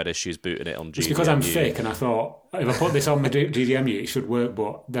said you had issues booting it on GDMU. It's because I'm thick, and I thought, if I put this on my GDMU, it should work,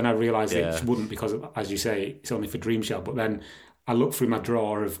 but then I realised it wouldn't because, as you say, it's only for Dream Shell. But then I looked through my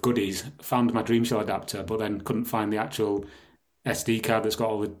drawer of goodies, found my Dream Shell adapter, but then couldn't find the actual SD card that's got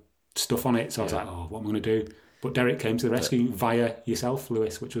all the stuff on it. So I was like, oh, what am I going to do? But Derek came to the rescue via yourself,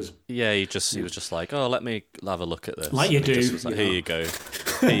 Lewis, which was... Yeah, he was just like, oh, let me have a look at this. Like you do. Just like, here you go.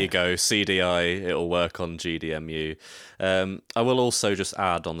 Here you go. CDI, it'll work on GDMU. I will also just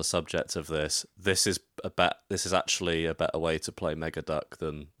add on the subject of this, this is actually a better way to play Megaduck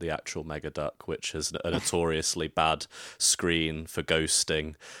than the actual Megaduck, which has a notoriously bad screen for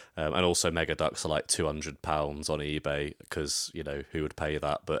ghosting. And also Megaducks are like £200 on eBay because, who would pay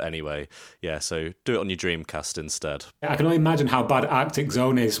that? But anyway, yeah, so do it on your Dreamcast instead. I can only imagine how bad Arctic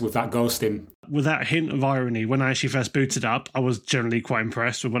Zone is with that ghosting. With that hint of irony, when I actually first booted up, I was generally quite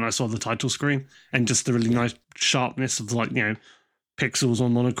impressed with when I saw the title screen and just the really nice sharpness of pixels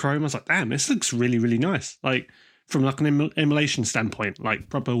on monochrome. I was like, damn, this looks really, really nice. Like from like an emulation standpoint, like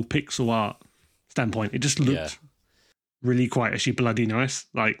proper pixel art standpoint, it just looked really quite actually bloody nice.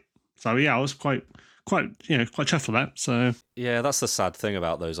 So yeah, I was quite chuffed with that. So yeah, that's the sad thing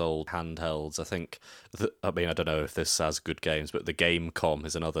about those old handhelds. I think, I don't know if this has good games, but the Gamecom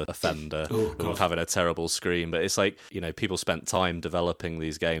is another offender of having a terrible screen. But it's like, people spent time developing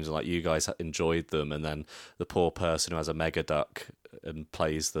these games, and like you guys enjoyed them, and then the poor person who has a Megaduck and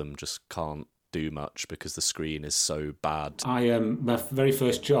plays them just can't do much because the screen is so bad. My very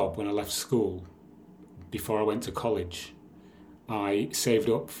first job when I left school, before I went to college, I saved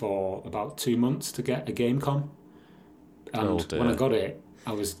up for about 2 months to get a Gamecom, and when I got it,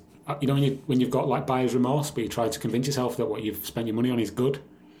 I was, when you've got like buyer's remorse, but you try to convince yourself that what you've spent your money on is good,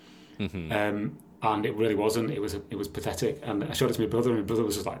 and it really wasn't. It was pathetic, and I showed it to my brother, and my brother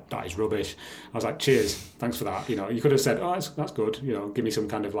was just like, "That is rubbish." I was like, "Cheers, thanks for that." You could have said, "Oh, that's good." Give me some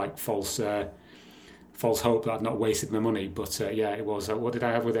kind of like false hope that I'd not wasted my money. But it was. What did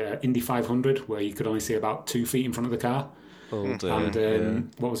I have with it? Indy 500, where you could only see about 2 feet in front of the car. Oh dear.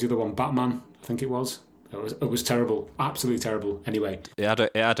 And what was the other one? Batman, I think it was. It was terrible, absolutely terrible. Anyway, it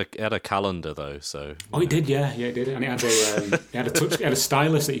had a calendar though, so. Oh, it did, yeah, it did, and it had a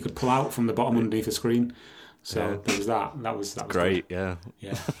stylus that you could pull out from the bottom underneath the screen. So there was that. That was great. Good.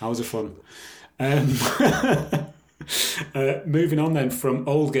 Yeah, that was a fun. Moving on then from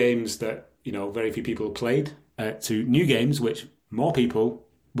old games that very few people played to new games which more people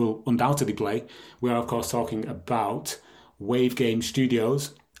will undoubtedly play. We are of course talking about Wave Game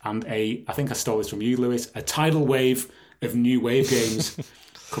Studios and I think I stole this from you, Lewis, a tidal wave of new Wave games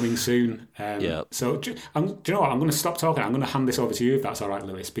coming soon. So do you know what? I'm going to stop talking. I'm going to hand this over to you if that's all right,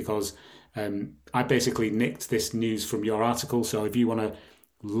 Lewis, because I basically nicked this news from your article. So if you want to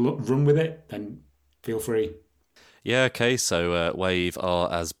run with it, then feel free. Yeah, okay. So Wave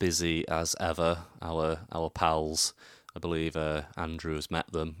are as busy as ever. Our pals, I believe Andrew has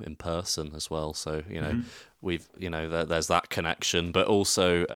met them in person as well. So we've there's that connection. But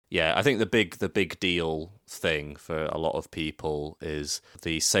also, I think the big deal thing for a lot of people is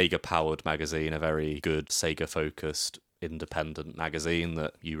the Sega powered magazine, a very good Sega focused independent magazine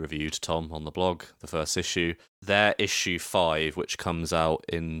that you reviewed, Tom, on the blog, the first issue. Their issue 5, which comes out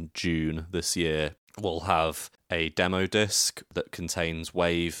in June this year, will have a demo disc that contains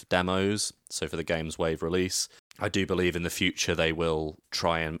Wave demos. So for the game's Wave release, I do believe in the future they will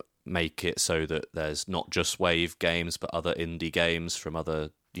try and make it so that there's not just Wave games, but other indie games from other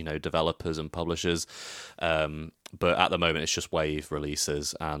developers and publishers. But at the moment, it's just Wave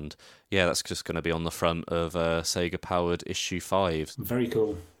releases, and that's just going to be on the front of Sega-powered issue 5. Very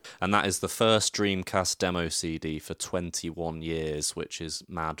cool. And that is the first Dreamcast demo CD for 21 years, which is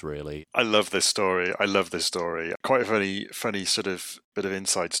mad, really. I love this story. Quite a funny sort of bit of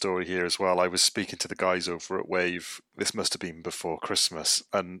inside story here as well. I was speaking to the guys over at Wave. This must have been before Christmas,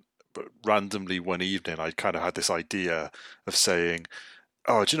 but randomly one evening, I kind of had this idea of saying,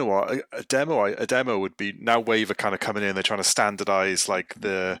 Oh, do you know what? A demo would be, now Wave are kind of coming in. They're trying to standardize like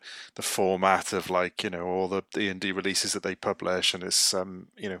the format of like, you know, all the indie releases that they publish, and it's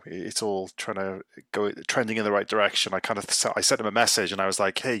you know, it's all trying to go trending in the right direction. I sent him a message and I was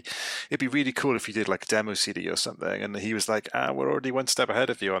like, hey, it'd be really cool if you did like a demo CD or something, and he was like, we're already one step ahead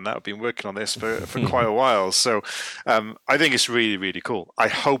of you on that. We've been working on this for quite a while, so I think it's really, really cool. I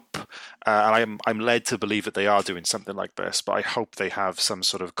hope. And I'm led to believe that they are doing something like this, but I hope they have some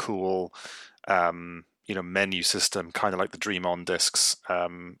sort of cool, you know, menu system, kind of like the Dream On discs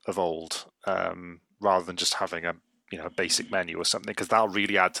of old, rather than just having a basic menu or something, because that'll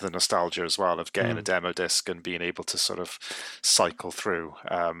really add to the nostalgia as well of getting a demo disc and being able to sort of cycle through.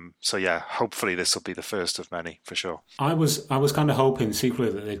 So yeah, hopefully this will be the first of many for sure. I was kind of hoping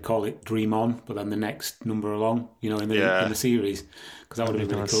secretly that they'd call it Dream On, but then the next number along, you know, in the series, because that would have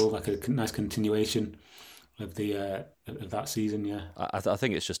been really cool, like a nice continuation of the of that season. Yeah, I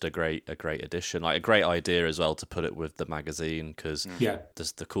think it's just a great addition, like a great idea as well to put it with the magazine, because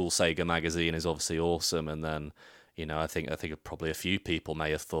the cool Sega magazine is obviously awesome, and then, you know, I think probably a few people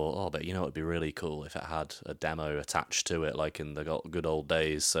may have thought, oh, but you know, it'd be really cool if it had a demo attached to it, like in the good old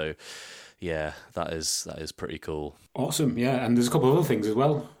days. So, yeah, that is pretty cool. Awesome, yeah. And there's a couple of other things as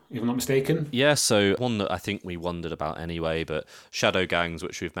well, if I'm not mistaken. Yeah, so one that I think we wondered about anyway, but Shadow Gangs,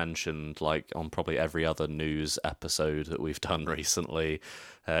 which we've mentioned like on probably every other news episode that we've done recently,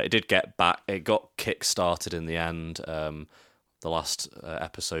 it did get back. It got kick-started in the end. The last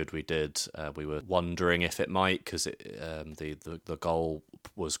episode we did, we were wondering if it might, because the goal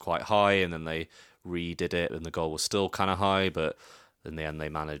was quite high, and then they redid it, and the goal was still kind of high, but in the end they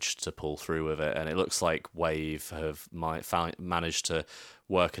managed to pull through with it, and it looks like Wave have managed to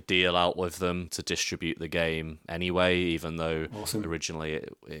work a deal out with them to distribute the game anyway, even though originally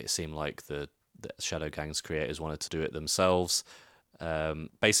it seemed like the Shadow Gangs creators wanted to do it themselves.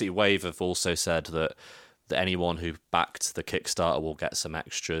 Basically, Wave have also said that anyone who backed the Kickstarter will get some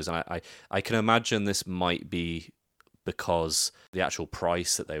extras, and I can imagine this might be because the actual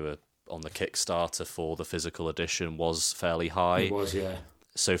price that they were on the Kickstarter for the physical edition was fairly high. It was, yeah.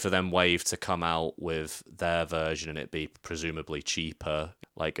 So for them, Wave, to come out with their version and it be presumably cheaper,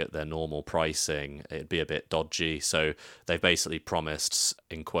 like at their normal pricing, it'd be a bit dodgy. So they've basically promised,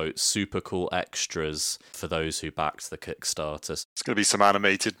 in quotes, super cool extras for those who backed the Kickstarter. It's going to be some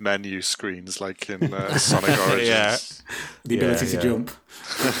animated menu screens like in Sonic Origins. Yeah. The ability to jump.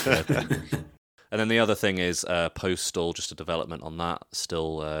 And then the other thing is Postal, just a development on that,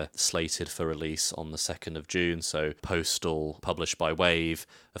 still slated for release on the 2nd of June. So Postal, published by Wave,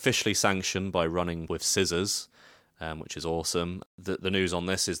 officially sanctioned by Running with Scissors, which is awesome. The news on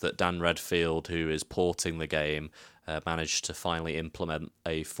this is that Dan Redfield, who is porting the game, managed to finally implement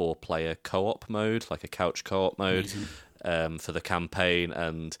a 4-player co-op mode, like a couch co-op mode, for the campaign,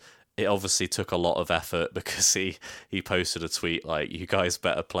 and it obviously took a lot of effort, because he posted a tweet like, you guys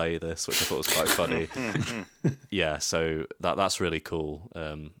better play this, which I thought was quite funny. Yeah, so that's really cool.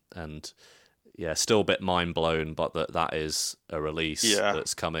 And yeah, still a bit mind blown, but that is a release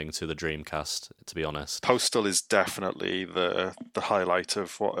that's coming to the Dreamcast, to be honest. Postal is definitely the highlight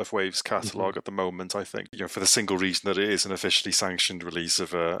of Wave's catalogue at the moment, I think. You know, for the single reason that it is an officially sanctioned release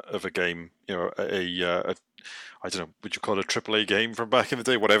of a game, you know, a I don't know, would you call it a AAA game from back in the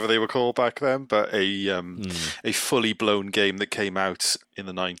day, whatever they were called back then, but a fully blown game that came out in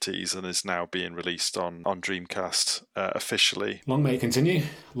the 90s and is now being released on Dreamcast officially. Long may it continue.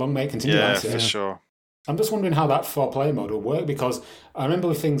 Long may it continue. Yeah, for sure. I'm just wondering how that 4-player mode will work, because I remember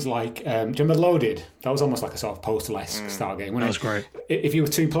with things like, do you remember Loaded? That was almost like a sort of Postal-esque style game. That was great. If you were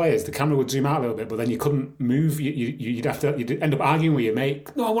 2 players, the camera would zoom out a little bit, but then you couldn't move. You'd end up arguing with your mate.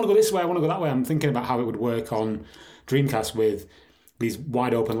 No, I want to go this way, I want to go that way. I'm thinking about how it would work on Dreamcast with these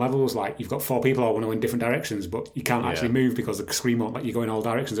wide open levels, like you've got 4 people all want to go in different directions, but you can't actually move because the screen won't let you go in all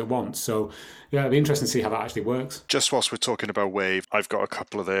directions at once. So yeah, it'd be interesting to see how that actually works. Just whilst we're talking about Wave, I've got a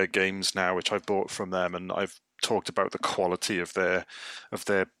couple of their games now which I bought from them, and I've talked about the quality of their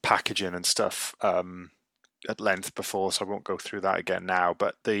packaging and stuff at length before, so I won't go through that again now.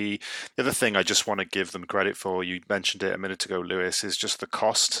 But the other thing I just want to give them credit for, you mentioned it a minute ago, Lewis, is just the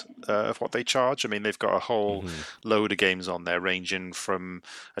cost of what they charge. I mean, they've got a whole load of games on there, ranging from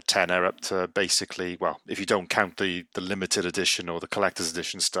a tenner up to basically, well, if you don't count the limited edition or the collector's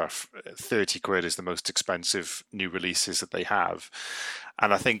edition stuff, 30 quid is the most expensive new releases that they have.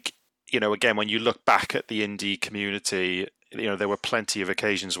 And I think, you know, again, when you look back at the indie community, there were plenty of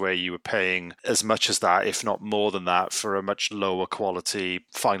occasions where you were paying as much as that, if not more than that, for a much lower quality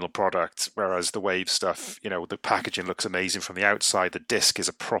final product. Whereas the Wave stuff, the packaging looks amazing from the outside. The disc is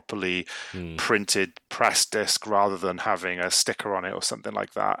a properly printed press disc rather than having a sticker on it or something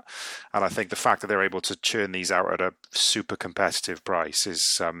like that. And I think the fact that they're able to churn these out at a super competitive price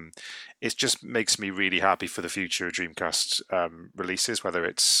is it just makes me really happy for the future of Dreamcast releases, whether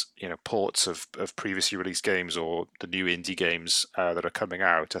it's ports of previously released games or the new indie games that are coming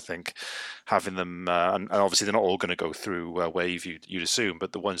out. I think having them, and obviously they're not all going to go through Wave, you'd assume,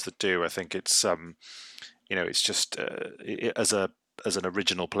 but the ones that do, I think it's it's just as an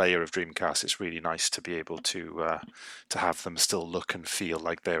original player of Dreamcast, it's really nice to be able to have them still look and feel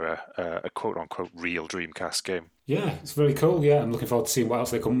like they're a quote unquote real Dreamcast game. Yeah, it's very cool. Yeah, I'm looking forward to seeing what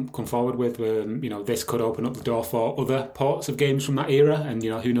else they come forward with. This could open up the door for other ports of games from that era, and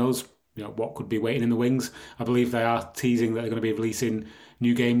who knows, what could be waiting in the wings. I believe they are teasing that they're going to be releasing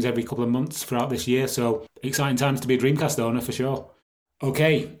new games every couple of months throughout this year. So exciting times to be a Dreamcast owner for sure.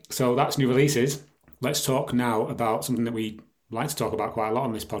 Okay, so that's new releases. Let's talk now about something that we like to talk about quite a lot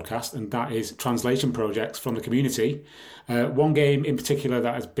on this podcast, and that is translation projects from the community. One game in particular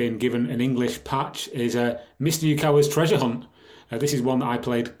that has been given an English patch is Mr. Yukawa's Treasure Hunt. This is one that I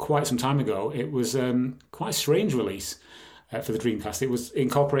played quite some time ago. It was quite a strange release for the Dreamcast. It was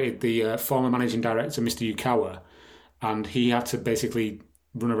incorporated the former managing director, Mr. Yukawa, and he had to basically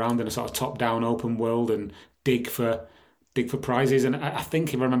run around in a sort of top-down open world and dig for prizes. And I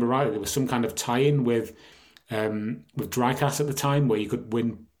think, if I remember rightly, there was some kind of tie-in with Dreamcast at the time where you could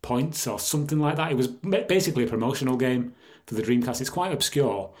win points or something like that. It was basically a promotional game for the Dreamcast. It's quite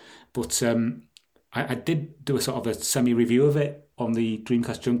obscure, but I did do a sort of a semi-review of it on the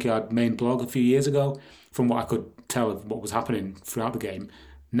Dreamcast Junkyard main blog a few years ago, from what I could tell of what was happening throughout the game.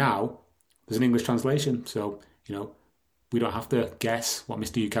 Now, there's an English translation, so, we don't have to guess what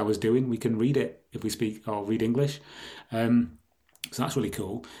Mr. Yukawa was doing. We can read it if we speak or read English. So that's really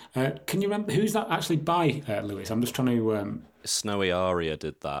cool. Can you remember who's that actually by, Lewis? I'm just trying to... Snowy Aria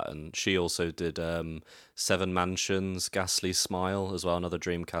did that, and she also did Seven Mansions, Ghastly Smile as well, another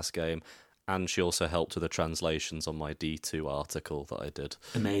Dreamcast game. And she also helped with the translations on my D2 article that I did.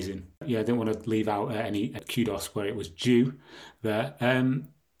 Amazing. Yeah, I didn't want to leave out any kudos where it was due there.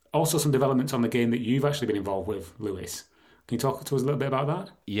 Also some developments on the game that you've actually been involved with, Lewis. Can you talk to us a little bit about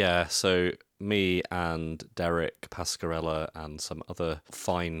that? Yeah, so me and Derek Pascarella and some other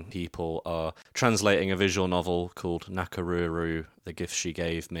fine people are translating a visual novel called Nakaruru, The Gift She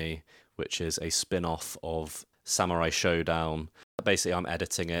Gave Me, which is a spin-off of Samurai Showdown. Basically, I'm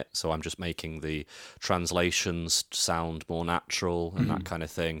editing it, so I'm just making the translations sound more natural and that kind of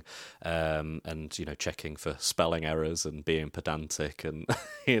thing, and checking for spelling errors and being pedantic and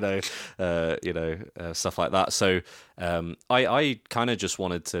stuff like that. So I kind of just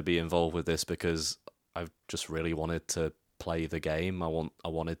wanted to be involved with this because I just really wanted to play the game. I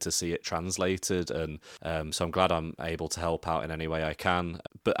wanted to see it translated, and so I'm glad I'm able to help out in any way I can.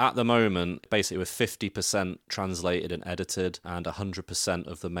 But at the moment, basically with 50% translated and edited, and 100%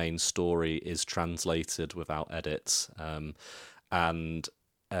 of the main story is translated without edits, and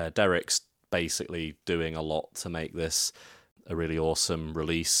Derek's basically doing a lot to make this a really awesome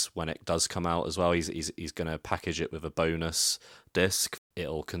release when it does come out as well. He's going to package it with a bonus disc.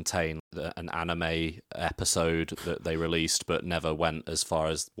 It'll contain an anime episode that they released but never went as far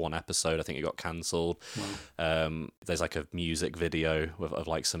as one episode. I think it got cancelled. Wow. There's like a music video of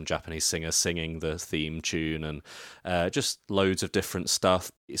like some Japanese singer singing the theme tune, and just loads of different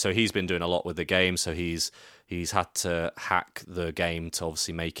stuff. So he's been doing a lot with the game. So he's had to hack the game to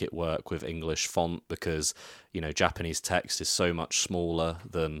obviously make it work with English font, because Japanese text is so much smaller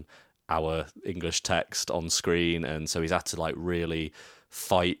than our English text on screen, and so he's had to like really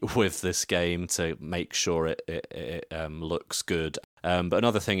fight with this game to make sure it looks good. But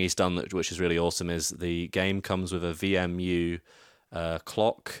another thing he's done which is really awesome is the game comes with a VMU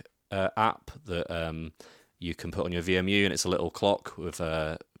clock app that you can put on your VMU, and it's a little clock with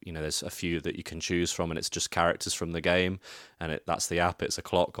there's a few that you can choose from, and it's just characters from the game, and that's the app. It's a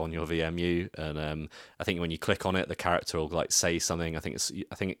clock on your VMU, and I think when you click on it, the character will like say something. I think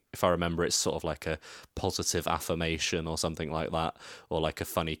if I remember, it's sort of like a positive affirmation or something like that, or like a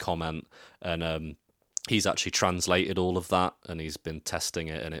funny comment, and he's actually translated all of that, and he's been testing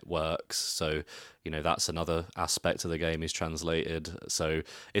it, and it works. So that's another aspect of the game he's translated. So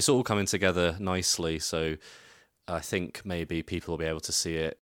it's all coming together nicely. So I think maybe people will be able to see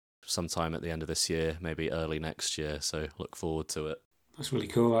it sometime at the end of this year, maybe early next year. So look forward to it. That's really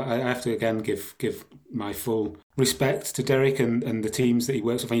cool. I have to again give my full respect to Derek and the teams that he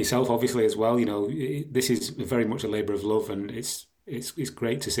works with, and yourself obviously as well. You know, this is very much a labour of love, and it's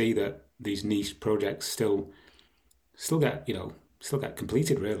great to see that these niche projects still get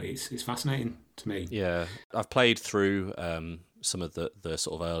completed. Really, it's fascinating to me. Yeah, I've played through some of the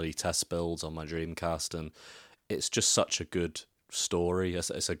sort of early test builds on my Dreamcast, and it's just such a good story. It's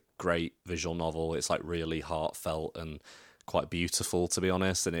a great visual novel. It's like really heartfelt and quite beautiful, to be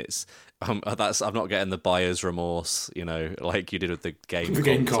honest. And it's I'm not getting the buyer's remorse, you know, like you did with the game. The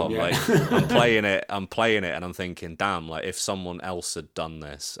game com, yeah. Like I'm playing it, and I'm thinking, damn, like if someone else had done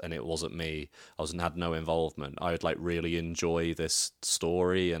this and it wasn't me, had no involvement, I would like really enjoy this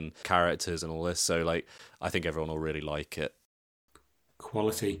story and characters and all this. So like, I think everyone will really like it.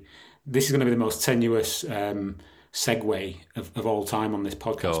 Quality. This is going to be the most tenuous segue of all time on this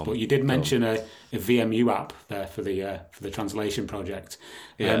podcast, but you did mention a VMU app there for the translation project.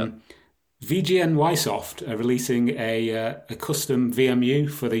 Yeah. VGNYsoft are releasing a custom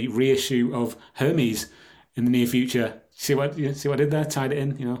VMU for the reissue of Hermes in the near future. See what I did there? Tied it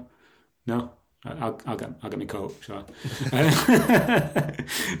in, you know? No, I'll get my coat. Sure.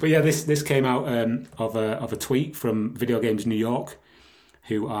 But yeah, this came out of a tweet from Video Games New York,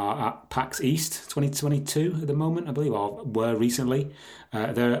 who are at PAX East 2022 at the moment, I believe, or were recently.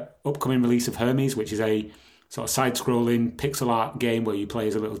 Their upcoming release of Hermes, which is a sort of side-scrolling pixel art game where you play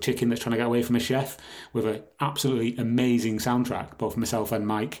as a little chicken that's trying to get away from a chef, with an absolutely amazing soundtrack. Both myself and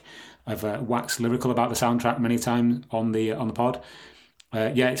Mike have waxed lyrical about the soundtrack many times on the pod.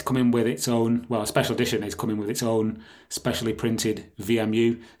 It's coming with its own, a special edition is coming with its own specially printed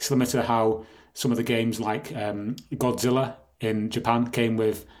VMU, similar to how some of the games like Godzilla in Japan came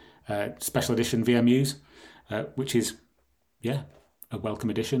with special edition VMUs, which is, a welcome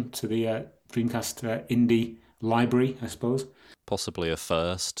addition to the Dreamcast indie library, I suppose. Possibly a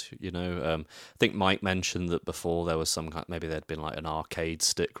first, you know. I think Mike mentioned that before there was maybe there'd been like an arcade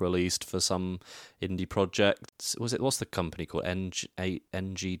stick released for some indie project. What's the company called?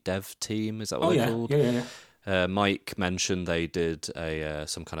 NG Dev Team? Is that what they're called? Yeah. Mike mentioned they did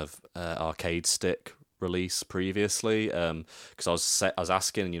some kind of arcade stick release previously, because I was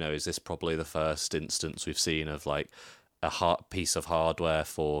asking, you know, is this probably the first instance we've seen of like a piece of hardware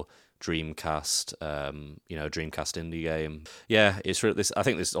for Dreamcast, Dreamcast indie game? Yeah, it's really this. I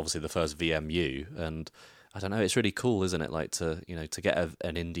think this is obviously the first VMU, and I don't know, it's really cool, isn't it? Like to get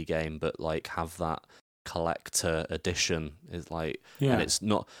an indie game, but like have that collector edition is like, and it's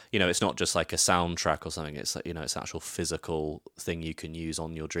not just like a soundtrack or something. It's like, it's an actual physical thing you can use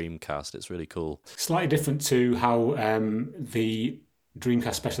on your Dreamcast. It's really cool. Slightly different to how the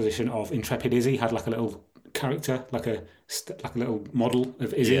Dreamcast special edition of Intrepid Izzy had like a little character, like a little model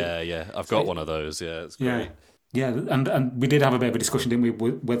of Izzy. Yeah. I've got one of those. Yeah, it's great. Yeah, and we did have a bit of a discussion, didn't we,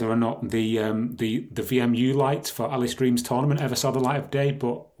 whether or not the VMU light for Alice Dreams Tournament ever saw the light of day,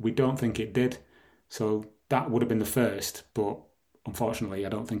 but we don't think it did. So that would have been the first, but unfortunately, I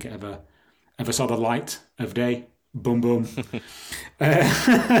don't think it ever saw the light of day. Boom, boom.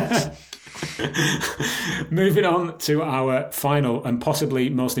 Moving on to our final and possibly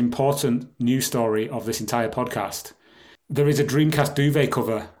most important news story of this entire podcast. There is a Dreamcast duvet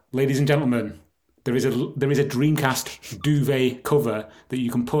cover, ladies and gentlemen. There is a Dreamcast duvet cover that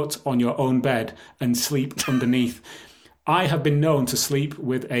you can put on your own bed and sleep underneath. I have been known to sleep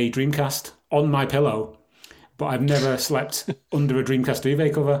with a Dreamcast on my pillow, but I've never slept under a Dreamcast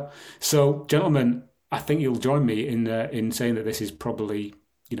duvet cover. So, gentlemen, I think you'll join me in saying that this is probably,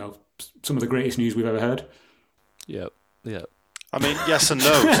 some of the greatest news we've ever heard. Yep. I mean, yes and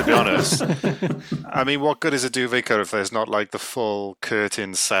no, to be honest. I mean, what good is a duvet cover if there's not like the full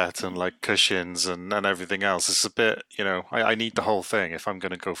curtain set and like cushions and everything else? It's a bit, I need the whole thing if I'm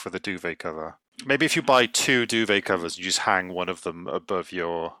going to go for the duvet cover. Maybe if you buy 2 duvet covers, you just hang one of them above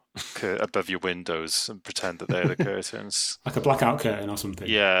your windows and pretend that they're the curtains, like a blackout curtain or something.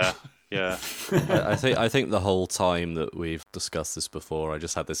 Yeah. I think the whole time that we've discussed this before, I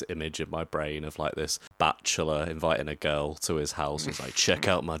just had this image in my brain of like this bachelor inviting a girl to his house. He's like, check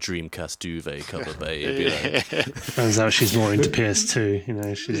out my Dreamcast duvet cover, babe. Turns out she's more into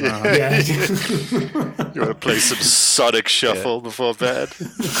PS2. She's like, You want to play some Sonic Shuffle before bed?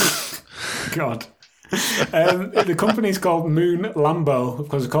 God. The company's called Moon Lambo,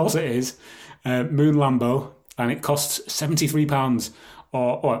 because of course it is. Moon Lambo, and it costs £73.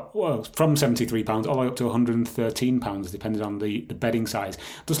 Or from £73 all the way up to £113, depending on the bedding size.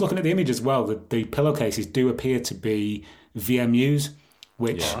 Just looking at the image as well, the pillowcases do appear to be VMUs,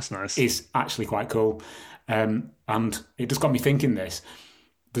 which that's nice. Is actually quite cool. And it just got me thinking this.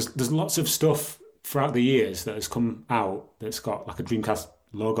 There's lots of stuff throughout the years that has come out that's got like a Dreamcast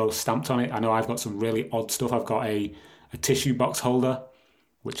logo stamped on it. I know I've got some really odd stuff. I've got a tissue box holder,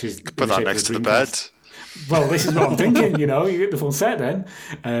 which is... Put that next to the bed. Well, this is what I'm thinking, you get the full set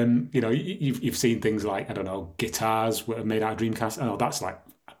then. You've seen things like, I don't know, guitars that are made out of Dreamcast. I know that's like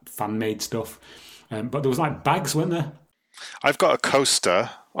fan-made stuff. But there was like bags, weren't there? I've got a coaster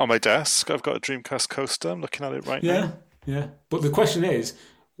on my desk. I've got a Dreamcast coaster. I'm looking at it right now. Yeah. But the question is,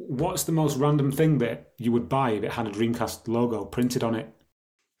 what's the most random thing that you would buy if it had a Dreamcast logo printed on it?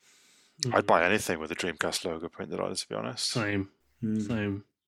 I'd buy anything with a Dreamcast logo printed on it, to be honest. Same.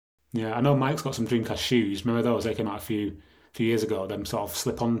 Yeah, I know Mike's got some Dreamcast shoes. Remember those? They came out a few years ago. Them sort of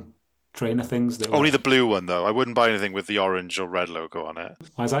slip-on trainer things. Only the blue one, though. I wouldn't buy anything with the orange or red logo on it.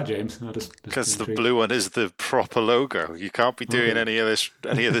 Why is that, James? Because the blue one is the proper logo. You can't be doing any of this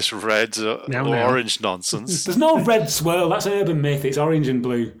red or orange nonsense. There's no red swirl. That's an urban myth. It's orange and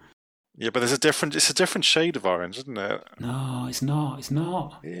blue. Yeah, but it's a different shade of orange, isn't it? No, it's not.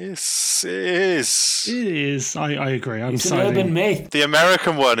 Yes, it is. It is. I agree. It's an urban myth. The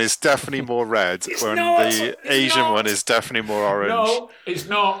American one is definitely more red, the Asian one is definitely more orange. No, it's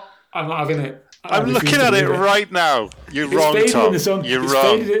not. I'm not having it. I'm looking at it right now. You're wrong, Tom. In the sun. You're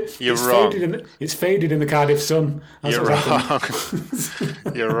wrong. You're wrong. It's faded in the Cardiff sun. You're wrong.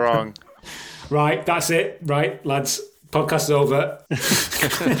 You're wrong. Right, that's it. Right, lads. Podcast's over. I was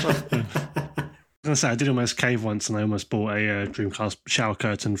going to say, I did almost cave once and I almost bought a Dreamcast shower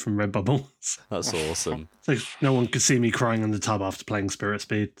curtain from Redbubble. That's awesome. So no one could see me crying in the tub after playing Spirit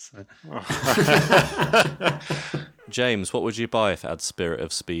Speed. So. James, what would you buy if it had Spirit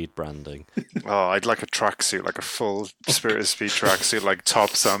of Speed branding? Oh, I'd like a tracksuit, like a full Spirit of Speed tracksuit, like top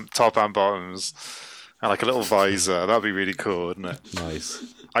and bottoms, and like a little visor. That'd be really cool, wouldn't it? Nice.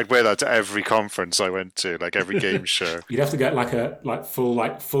 I'd wear that to every conference I went to, like every game show. You'd have to get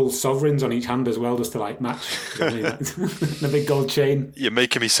full sovereigns on each hand as well, just to match. The big gold chain. You're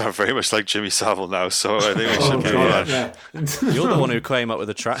making me sound very much like Jimmy Savile now, so I think we should move on. Yeah. You're the one who came up with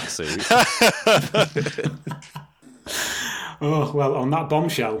the tracksuit. Oh, well, on that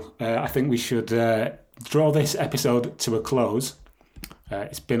bombshell, I think we should draw this episode to a close.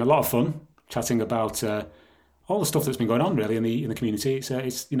 It's been a lot of fun chatting about all the stuff that's been going on really in the community.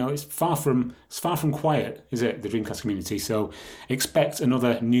 It's far from quiet, is it? The Dreamcast community. So expect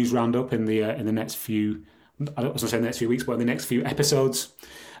another news roundup in the next few. I was going to say the next few weeks, but in the next few episodes.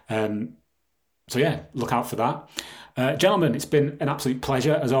 So yeah, look out for that. Gentlemen, it's been an absolute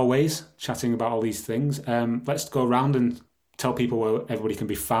pleasure as always chatting about all these things. Let's go around and tell people where everybody can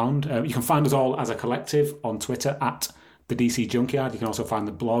be found. You can find us all as a collective on Twitter at the DC Junkyard. You can also find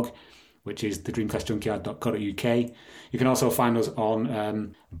the blog, which is thedreamcastjunkyard.co.uk. You can also find us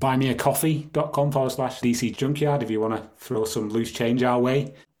on buymeacoffee.com/DC Junkyard if you want to throw some loose change our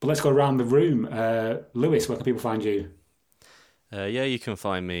way. But let's go around the room. Lewis, where can people find you? You can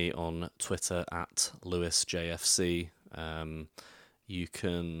find me on Twitter at LewisJFC. You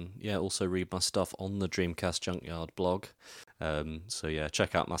can also read my stuff on the Dreamcast Junkyard blog.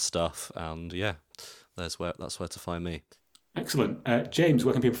 Check out my stuff, and that's where to find me. Excellent. James,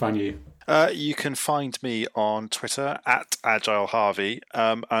 where can people find you? You can find me on Twitter at AgileHarvey.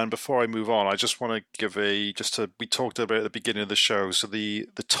 And before I move on, I just want to give we talked about at the beginning of the show, so the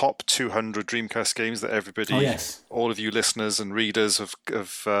top 200 Dreamcast games that everybody, all of you listeners and readers have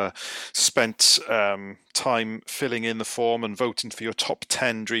spent time filling in the form and voting for your top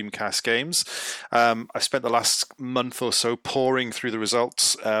 10 Dreamcast games. I spent the last month or so pouring through the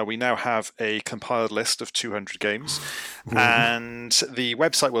results. We now have a compiled list of 200 games, and the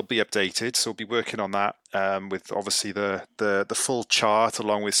website will be updated, so we'll be working on that with obviously the full chart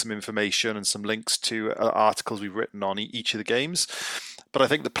along with some information and some links to articles we've written on each of the games. But I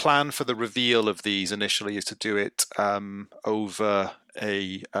think the plan for the reveal of these initially is to do it over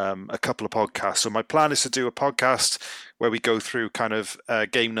a couple of podcasts. So my plan is to do a podcast where we go through kind of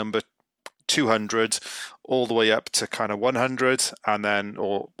game number 200 all the way up to kind of 100, and then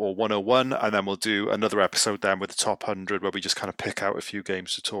or 101, and then we'll do another episode then with the top 100 where we just kind of pick out a few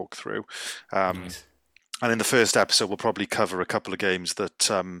games to talk through. Nice. And in the first episode, we'll probably cover a couple of games that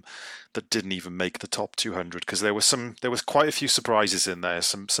didn't even make the top 200, because there was quite a few surprises in there.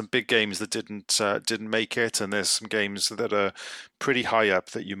 Some big games that didn't make it, and there's some games that are pretty high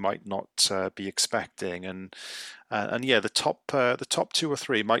up that you might not be expecting. And the top 2 or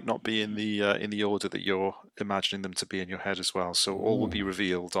 3 might not be in the order that you're imagining them to be in your head as well. So all will be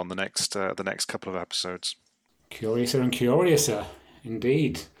revealed on the next couple of episodes. Curiouser and curiouser,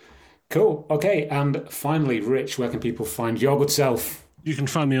 indeed. Cool. Okay, and finally, Rich, where can people find your good self? You can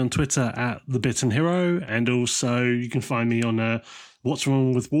find me on Twitter at TheBittenHero, and also you can find me on What's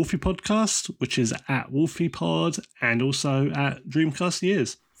Wrong with Wolfie podcast, which is at WolfiePod and also at Dreamcast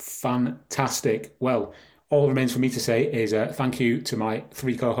Years. Fantastic. Well, all that remains for me to say is thank you to my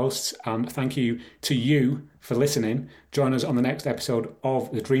 3 co-hosts and thank you to you for listening. Join us on the next episode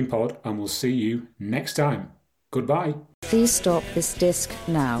of the DreamPod and we'll see you next time. Goodbye. Please stop this disc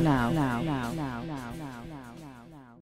now.